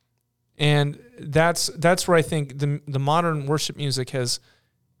 And that's where I think the modern worship music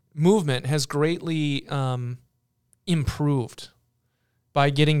movement has greatly improved by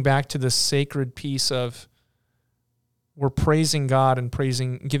getting back to this sacred piece of we're praising God and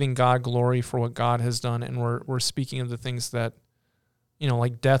giving God glory for what God has done, and we're speaking of the things that,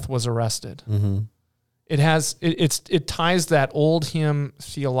 like death was arrested. Mm-hmm. It ties that old hymn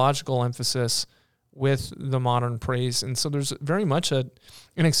theological emphasis with the modern praise, and so there's very much an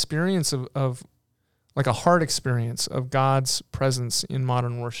experience of like a heart experience of God's presence in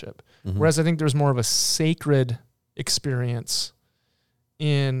modern worship. Mm-hmm. Whereas I think there's more of a sacred experience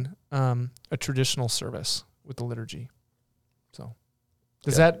in a traditional service with the liturgy. So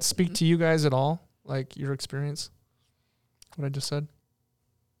does that speak to you guys at all? Like your experience? What I just said?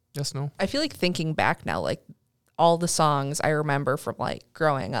 Yes, no? I feel like thinking back now, like all the songs I remember from like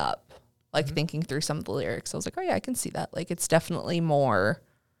growing up, like thinking through some of the lyrics, I was like, oh yeah, I can see that. Like it's definitely more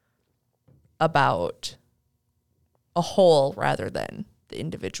about a whole rather than the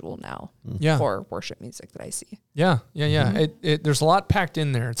individual now for worship music that I see. Yeah. Mm-hmm. There's a lot packed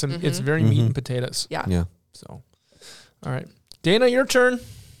in there. It's very meat and potatoes. Yeah. So, all right. Dana, your turn.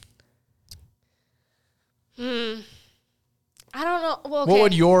 I don't know. Well, okay. What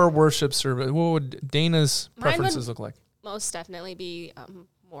would your worship service, what would Dana's preferences look like? Most definitely be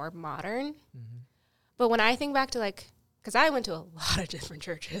more modern. Mm-hmm. But when I think back to because I went to a lot of different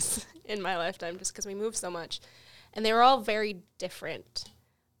churches in my lifetime just because we moved so much. And they were all very different.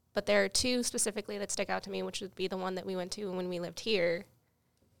 But there are two specifically that stick out to me, which would be the one that we went to when we lived here.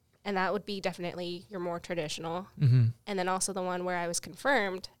 And that would be definitely your more traditional. Mm-hmm. And then also the one where I was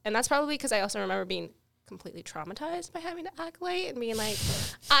confirmed. And that's probably because I also remember being completely traumatized by having to acolyte and being like,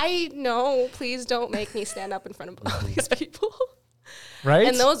 I know, please don't make me stand up in front of all these people. Right.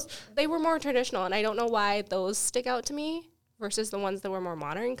 And they were more traditional. And I don't know why those stick out to me versus the ones that were more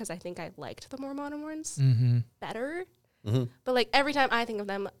modern, because I think I liked the more modern ones better. Mm-hmm. But every time I think of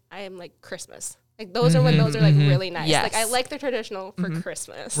them, I am like Christmas. Like those are when those are really nice. Yes. Like I like the traditional for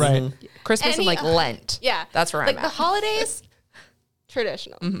Christmas. Right. Mm-hmm. Christmas and Lent. Yeah. That's where I'm at. The holidays,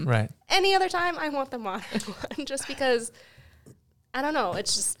 traditional. Right. Any other time, I want the modern one just because, I don't know,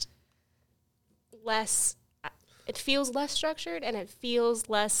 it's just less, it feels less structured and it feels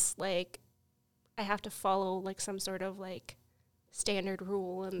less like I have to follow some sort of standard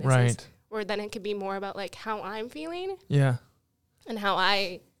rule. And this is, or then it could be more about how I'm feeling. Yeah. And how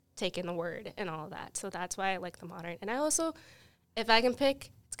I take in the word and all of that. So that's why I like the modern. And I also, if I can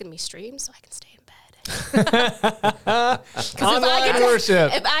pick, it's going to be streamed so I can stay in bed. Online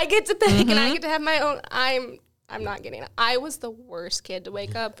worship. If I get to pick and I get to have my own, I'm not getting it. I was the worst kid to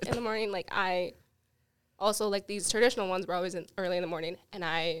wake up in the morning. I also these traditional ones were always early in the morning, and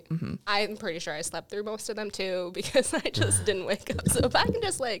I'm pretty sure I slept through most of them too because I just didn't wake up. So if I can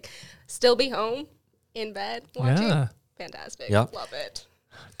just still be home in bed watching, fantastic. Yep. Love it.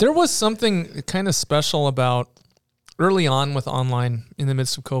 There was something kind of special about early on with online in the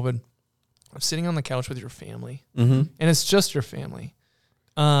midst of COVID. I'm sitting on the couch with your family, and it's just your family,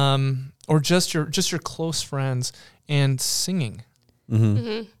 or just your close friends, and singing.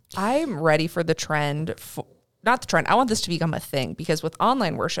 I'm ready for the trend. Not the trend. I want this to become a thing because with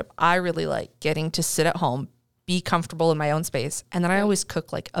online worship, I really like getting to sit at home, be comfortable in my own space, and then I always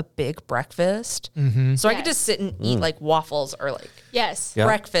cook a big breakfast, so I could just sit and eat waffles or Yes. Yep.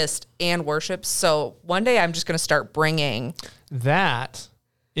 breakfast and worship. So one day I'm just going to start bringing That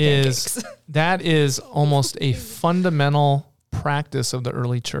is almost a fundamental practice of the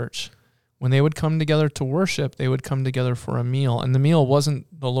early church. When they would come together to worship, they would come together for a meal. And the meal wasn't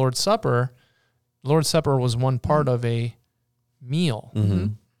the Lord's Supper. The Lord's Supper was one part of a meal.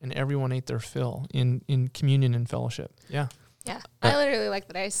 And everyone ate their fill in communion and fellowship. Yeah. Yeah. I literally like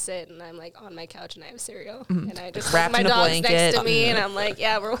that I sit and I'm on my couch and I have cereal. And I just Wrapped my in a dog's blanket. next to me and I'm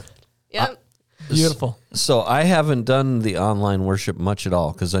yep. Beautiful. So I haven't done the online worship much at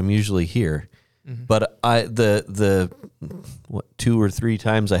all because I'm usually here. But the 2 or 3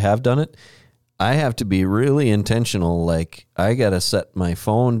 times I have done it, I have to be really intentional. Like I got to set my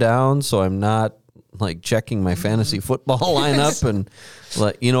phone down so I'm not like checking my fantasy football lineup and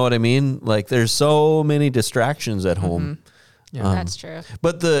like, you know what I mean? Like there's so many distractions at home. Yeah. That's true.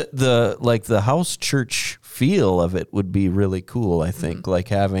 But the like the house church feel of it would be really cool, I think. Like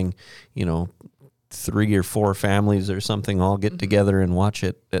having, 3 or 4 families or something all get together and watch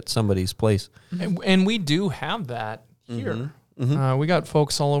it at somebody's place. And we do have that here. We got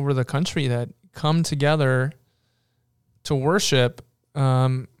folks all over the country that come together to worship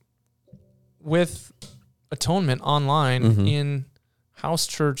with atonement online in house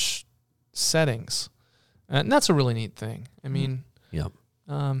church settings. And that's a really neat thing. I mean, Yeah.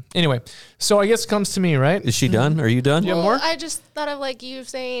 Anyway, so I guess it comes to me, right? Is she done? Are you done? You have more? I just thought of like you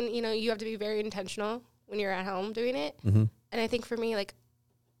saying, you have to be very intentional when you're at home doing it. And I think for me, like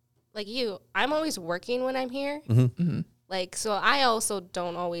you, I'm always working when I'm here. Like, so I also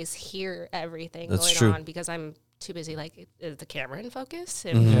don't always hear everything That's going true. on because I'm too busy. Like, is the camera in focus?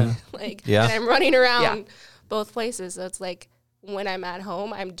 And like, Yeah. and I'm running around both places. So it's like when I'm at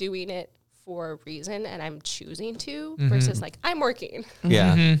home, I'm doing it for a reason and I'm choosing to versus like I'm working.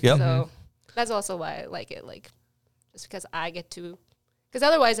 Yeah. Yep. So that's also why I like it. Like, just because I get to, because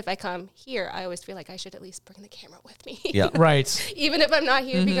otherwise if I come here, I always feel like I should at least bring the camera with me. Yeah. Right. Even if I'm not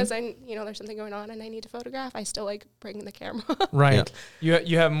here because there's something going on and I need to photograph, I still like bringing the camera. Right.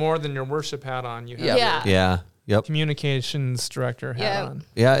 You have more than your worship hat on. You have Yeah. Yeah. Yep. communications director hat Yeah. on.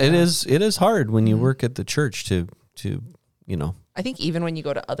 Yeah. It is hard when you work at the church to I think even when you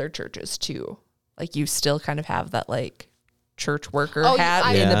go to other churches too, like you still kind of have that like church worker Oh, hat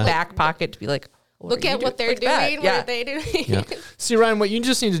I- in the Yeah. back pocket to be like, Look at what they're doing. What are they doing? Yeah. See, Ryan, what you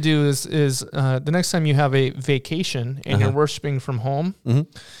just need to do is the next time you have a vacation and you're worshiping from home,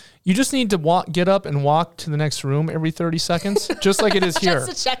 you just need to get up and walk to the next room every 30 seconds, just like it is here.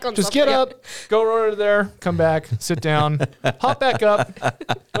 Just to check on Just something. get up, go over there, come back, sit down, hop back up,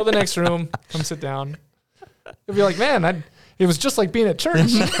 go to the next room, come sit down. You'll be like, man, it was just like being at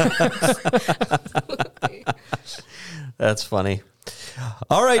church. That's funny.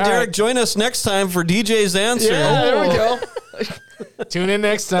 All right, Derek, right. join us next time for DJ's answer. Yeah, there we go. Tune in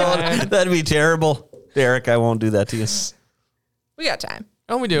next time. That'd be terrible. Derek, I won't do that to you. We got time.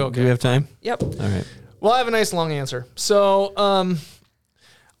 Oh, we do. Do Okay. we have time? Yep. All right. Well, I have a nice long answer. So,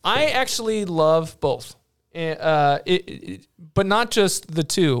 I actually love both, but not just the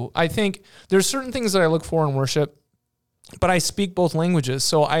two. I think there's certain things that I look for in worship, but I speak both languages.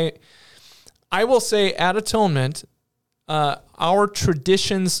 So I will say at Atonement, our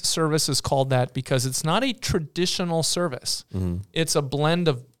traditions service is called that because it's not a traditional service. It's a blend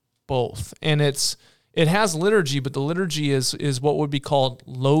of both, and it has liturgy, but the liturgy is what would be called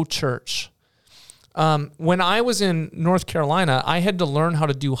low church. When I was in North Carolina, I had to learn how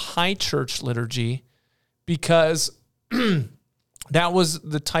to do high church liturgy because that was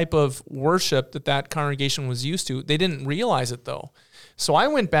the type of worship that congregation was used to. They didn't realize it though. So I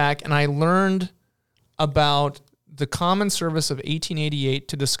went back and I learned about the common service of 1888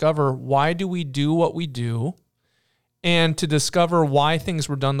 to discover why do we do what we do, and to discover why things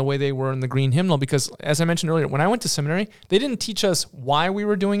were done the way they were in the Green Hymnal. Because as I mentioned earlier, when I went to seminary, they didn't teach us why we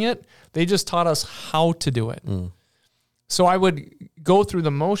were doing it. They just taught us how to do it. So I would go through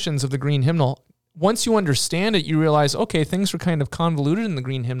the motions of the Green Hymnal. Once you understand it, you realize, okay, things are kind of convoluted in the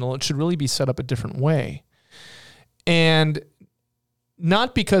Green Hymnal. It should really be set up a different way. And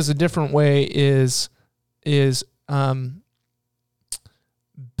not because a different way is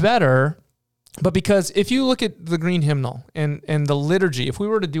better, but because if you look at the Green Hymnal and the liturgy, if we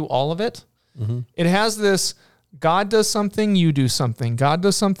were to do all of it, it has this: God does something, you do something. God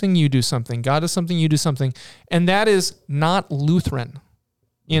does something, you do something. God does something, you do something. And that is not Lutheran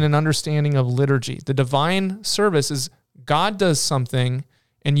in an understanding of liturgy. The divine service is God does something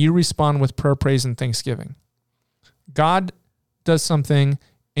and you respond with prayer, praise, and thanksgiving. God does something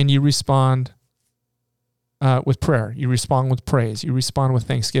and you respond with prayer. You respond with praise. You respond with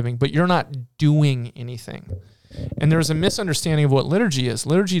thanksgiving, but you're not doing anything. And there's a misunderstanding of what liturgy is.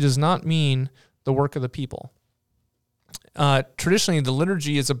 Liturgy does not mean the work of the people. Traditionally, the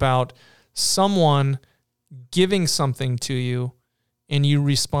liturgy is about someone giving something to you and you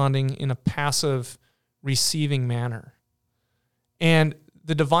responding in a passive, receiving manner. And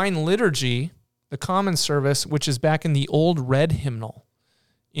the divine liturgy, the common service, which is back in the old red hymnal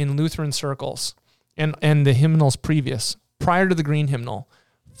in Lutheran circles, and the hymnals prior to the green hymnal,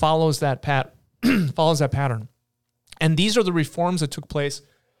 follows that pattern. And these are the reforms that took place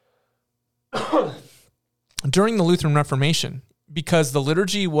during the Lutheran Reformation, because the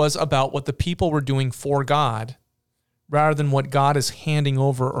liturgy was about what the people were doing for God rather than what God is handing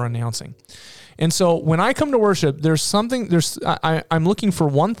over or announcing. And so when I come to worship, I'm looking for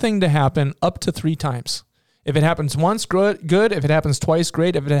one thing to happen up to 3 times. If it happens once, good. If it happens twice,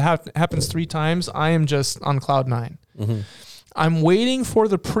 great. If it happens 3 times, I am just on cloud 9. Mm-hmm. I'm waiting for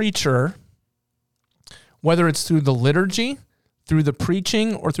the preacher, whether it's through the liturgy, through the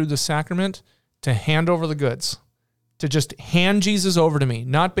preaching, or through the sacrament, to hand over the goods, to just hand Jesus over to me,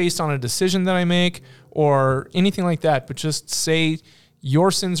 not based on a decision that I make or anything like that, but just say,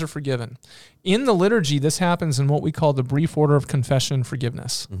 your sins are forgiven. In the liturgy, this happens in what we call the brief order of confession and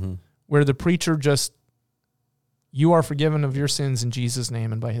forgiveness, where the preacher just, you are forgiven of your sins in Jesus'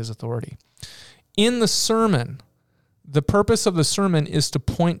 name and by his authority. In the sermon, the purpose of the sermon is to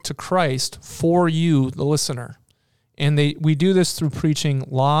point to Christ for you, the listener. And we do this through preaching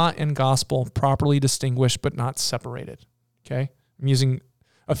law and gospel properly distinguished but not separated. Okay? I'm using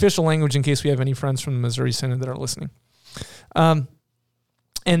official language in case we have any friends from the Missouri Synod that are listening.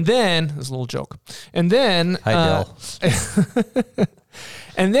 And then, there's a little joke. And then, Hi, Dell.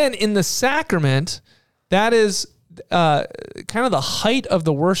 and then in the sacrament, that is kind of the height of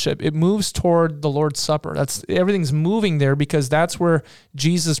the worship. It moves toward the Lord's Supper. Everything's moving there because that's where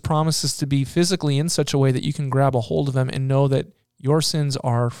Jesus promises to be physically in such a way that you can grab a hold of him and know that your sins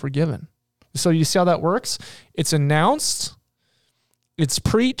are forgiven. So you see how that works? It's announced, it's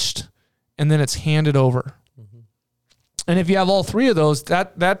preached, and then it's handed over. Mm-hmm. And if you have all 3 of those,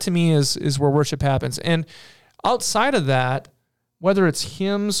 that to me is where worship happens. And outside of that, whether it's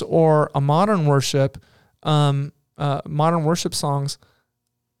hymns or a modern worship songs,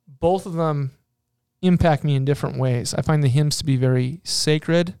 both of them impact me in different ways. I find the hymns to be very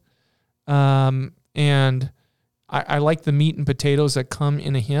sacred, and I like the meat and potatoes that come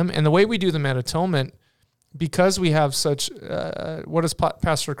in a hymn. And the way we do them at Atonement, because we have such, what does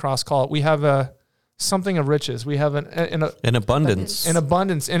Pastor Cross call it? We have something of riches. We have an abundance. An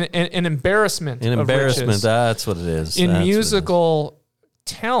abundance, and an embarrassment An of embarrassment, riches. that's what it is. In That's musical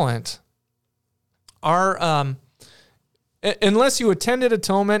talent, our unless you attended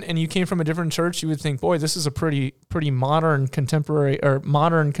Atonement and you came from a different church, you would think, boy, this is a pretty modern contemporary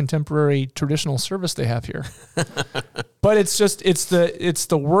traditional service they have here. But it's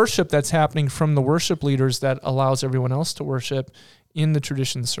the worship that's happening from the worship leaders that allows everyone else to worship in the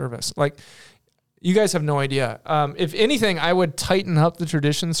tradition service. Like, you guys have no idea. If anything, I would tighten up the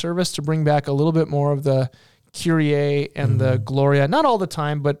tradition service to bring back a little bit more of the Kyrie and the Gloria, not all the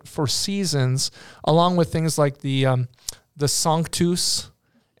time, but for seasons, along with things like the Sanctus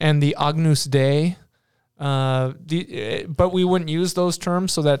and the Agnus Dei. But we wouldn't use those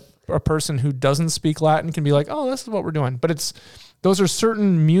terms so that a person who doesn't speak Latin can be like, oh, this is what we're doing. But those are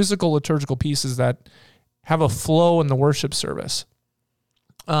certain musical liturgical pieces that have a flow in the worship service.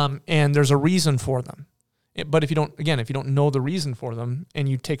 And there's a reason for them. But if you don't know the reason for them and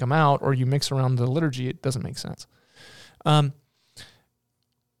you take them out or you mix around the liturgy, it doesn't make sense. I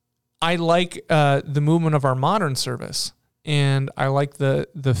like the movement of our modern service, and I like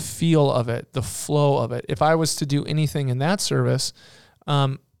the feel of it, the flow of it. If I was to do anything in that service,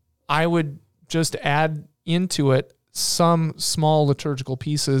 I would just add into it some small liturgical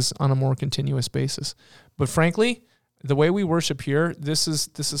pieces on a more continuous basis. But frankly, the way we worship here, this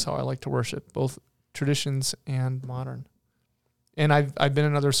is how I like to worship, both traditions and modern. And I've been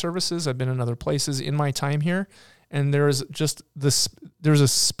in other services, I've been in other places in my time here, and there's a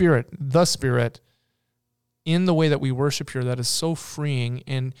spirit, the Spirit, in the way that we worship here that is so freeing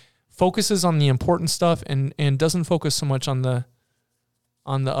and focuses on the important stuff and doesn't focus so much on the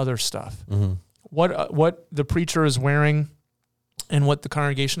other stuff. Mm-hmm. What the preacher is wearing and what the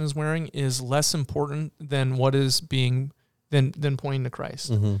congregation is wearing is less important than what is being than pointing to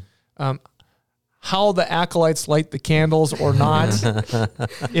Christ. Mm-hmm. How the acolytes light the candles or not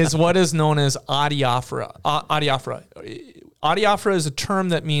is what is known as adiaphora. Adiaphora is a term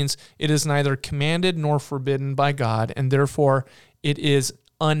that means it is neither commanded nor forbidden by God, and therefore it is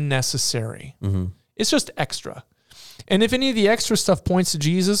unnecessary. Mm-hmm. It's just extra. And if any of the extra stuff points to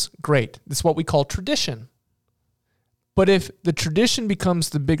Jesus, great. That's what we call tradition. But if the tradition becomes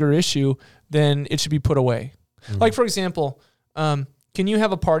the bigger issue, then it should be put away. Mm-hmm. Like, for example, can you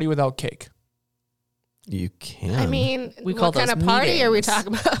have a party without cake? You can. I mean, We call what kind those of party meetings. are we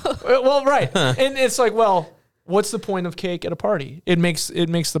talking about? Well, right. And it's like, well, what's the point of cake at a party? It makes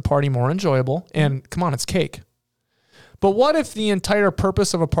the party more enjoyable. And come on, it's cake. But what if the entire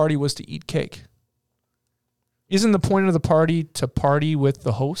purpose of a party was to eat cake? Isn't the point of the party to party with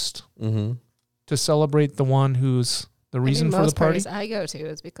the host? Mm-hmm. To celebrate the one who's the reason for the most party? parties I go to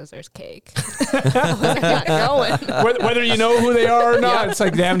is because there's cake. I'm not going. Whether you know who they are or not, it's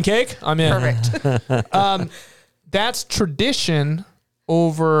like, they having cake? I'm in. Perfect. That's tradition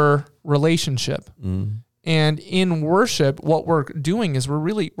over relationship. And in worship, what we're doing is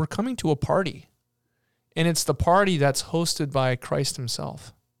we're coming to a party. And it's the party that's hosted by Christ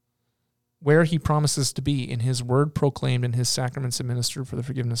himself, where he promises to be in his word proclaimed and his sacraments administered for the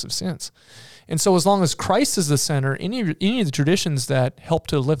forgiveness of sins. And so as long as Christ is the center, any of the traditions that help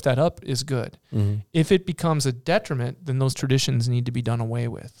to lift that up is good. If it becomes a detriment, then those traditions need to be done away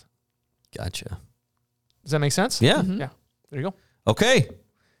with. Gotcha. Does that make sense? Yeah. Yeah. There you go. Okay.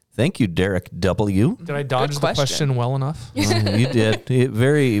 Thank you, Derek W. Did I dodge the question. question well enough? You did.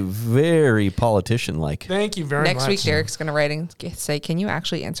 Very, very politician-like. Thank you very much. Next week, Derek's going to write and say, "Can you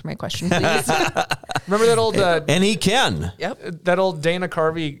actually answer my question, please?" Remember that old And he can. Yep. that old Dana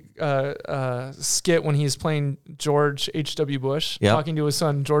Carvey skit when he's playing George H.W. Bush, Yep. talking to his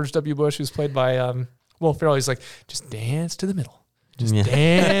son, George W. Bush, who's played by Will Ferrell. He's like, just dance to the middle. Just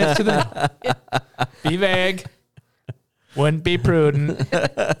dance to the middle. Be vague. Wouldn't be prudent.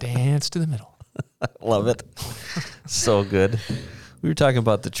 Dance to the middle. Love it. So good. We were talking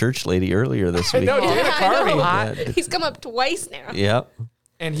about the church lady earlier this week. No, Dana Carvey. I know. He's come up twice now. Yep.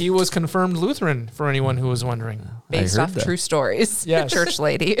 And he was confirmed Lutheran, for anyone who was wondering. Based heard off that. true stories. Yes. Church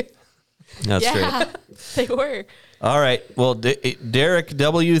lady. That's Yeah, great. they were. All right. Well, Derek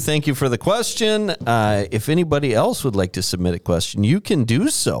W., thank you for the question. If anybody else would like to submit a question, you can do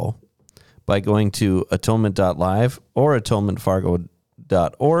so by going to atonement.live or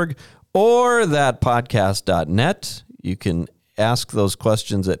atonementfargo.org or thatpodcast.net. You can ask those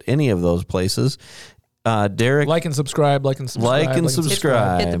questions at any of those places. Derek, Like and subscribe, like and subscribe. Like and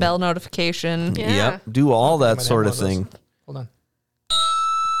subscribe. Hit the bell notification. Yeah. Yep. Do all that My sort name of on those. thing. Hold on.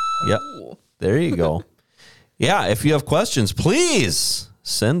 Yep. There you go. Yeah. If you have questions, please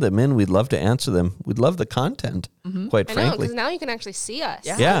send them in. We'd love to answer them. We'd love the content, quite I know, frankly. because now you can actually see us.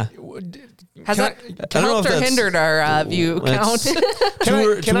 Yeah. Has Can that I don't know helped if or that's- hindered our view count? It's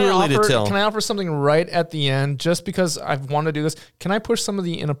too early to tell. Can I offer something right at the end, just because I've wanted to do this? Can I push some of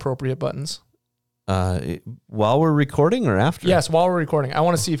the inappropriate buttons? While we're recording or after? Yes, while we're recording. I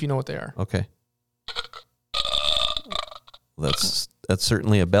want to see if you know what they are. Okay. That's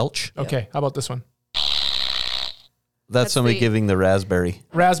certainly a belch. Okay, how about this one? That's somebody the- giving the raspberry.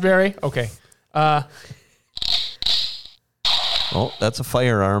 Raspberry? Okay. Oh, that's a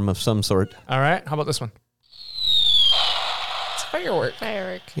firearm of some sort. All right, how about this one? It's firework.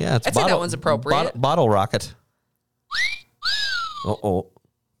 Firework. Yeah, it's I'd say that one's appropriate. Bottle rocket. Oh,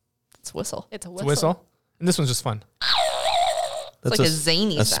 It's whistle. It's a It's whistle. a whistle. And this one's just fun. that's like a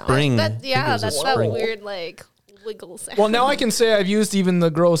zany a sound. spring. I That, think it yeah, was a that's that spring. weird, like, wiggle sound. Well, now I can say I've used even the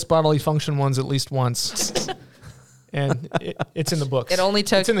gross bodily function ones at least once. And it's in the books. It only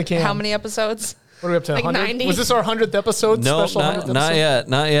took It's in the can. how many episodes? What are we up to? Like 100? 90? Was this our 100th episode? No, Special 100th not episode? yet.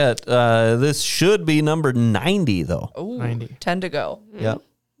 Not yet. This should be number 90, though. Ooh, 90. 10 to go. Yep.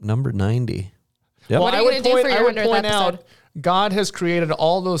 Number 90. Yep. Well, What are I you would gonna do point, for your I would 100th point out episode? God has created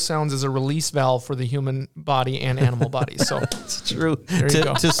all those sounds as a release valve for the human body and animal body. So It's true. there you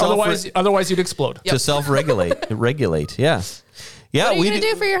go. To Otherwise, you'd explode. to self-regulate. Regulate. Yeah. Yeah, what are you we going to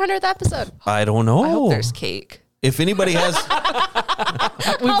do for your 100th episode? I don't know. I hope there's cake. If anybody has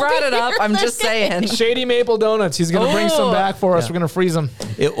We brought it up. I'm just saying. Shady Maple Donuts. He's going to bring some Oh. back for us. We're going to freeze them.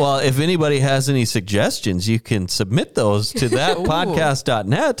 if anybody has any suggestions, you can submit those to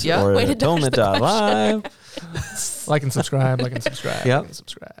thatpodcast.net Yeah. or Way to dodge the atonement.live. Like and subscribe. Like and subscribe. Yep. Like and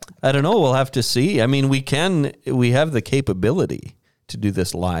subscribe. I don't know. We'll have to see. I mean, we have the capability to do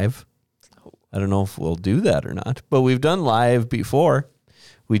this live. I don't know if we'll do that or not, but we've done live before.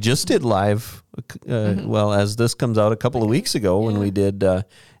 We just did live, well, as this comes out a couple of weeks ago when we did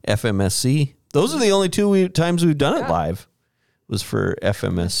FMSC. Those are the only two times we've done it live, was for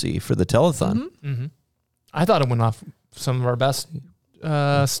FMSC, for the telethon. I thought it went off some of our best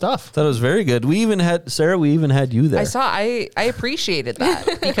stuff. Thought it was very good. We even had, Sarah, you there. I appreciated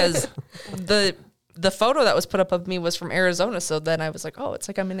that because the photo that was put up of me was from Arizona. So then I was like, oh, it's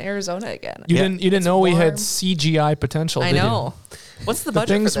like I'm in Arizona again. You Yeah. didn't know we had warm. CGI potential. I did you? know. What's the The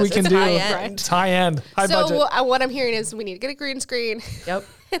budget things for we this? can It's do. high end. It's high end, high So budget. what I'm hearing is we need to get a green screen. Yep.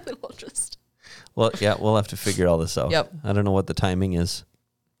 And then we'll just... Well, yeah, we'll have to figure all this out. Yep. I don't know what the timing is.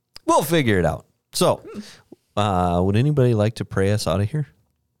 We'll figure it out. So, would anybody like to pray us out of here?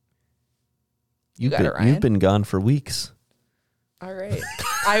 got it, Ryan. You've been gone for weeks. All right.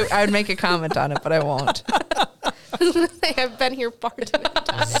 I would make a comment on it, but I won't. I have been here far too many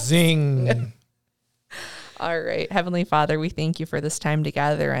times. Zing. All right. Heavenly Father, we thank you for this time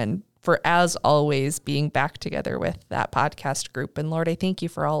together and for, as always, being back together with that podcast group. And Lord, I thank you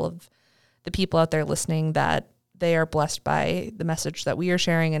for all of the people out there listening, that they are blessed by the message that we are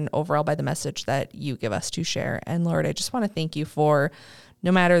sharing and overall by the message that you give us to share. And Lord, I just want to thank you for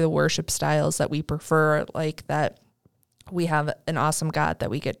no matter the worship styles that we prefer, like that we have an awesome God that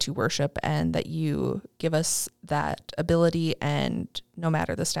we get to worship, and that you give us that ability. And no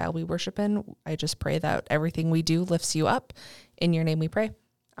matter the style we worship in, I just pray that everything we do lifts you up. In your name we pray.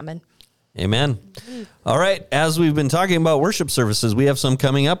 Amen. Amen. All right. As we've been talking about worship services, we have some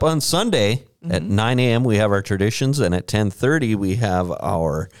coming up on Sunday at 9 a.m. We have our traditions, and at 10:30 we have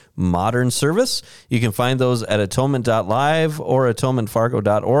our modern service. You can find those at atonement.live or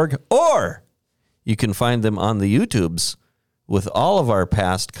atonementfargo.org, or you can find them on the YouTubes with all of our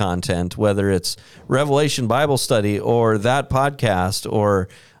past content, whether it's Revelation Bible Study or that podcast or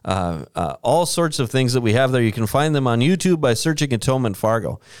all sorts of things that we have there. You can find them on YouTube by searching Atonement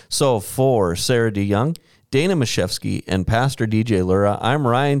Fargo. So for Sarah DeYoung, Dana Mashevsky, and Pastor DJ Lura, I'm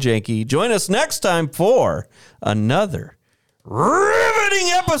Ryan Janke. Join us next time for another riveting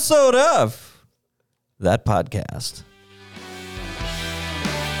episode of that podcast.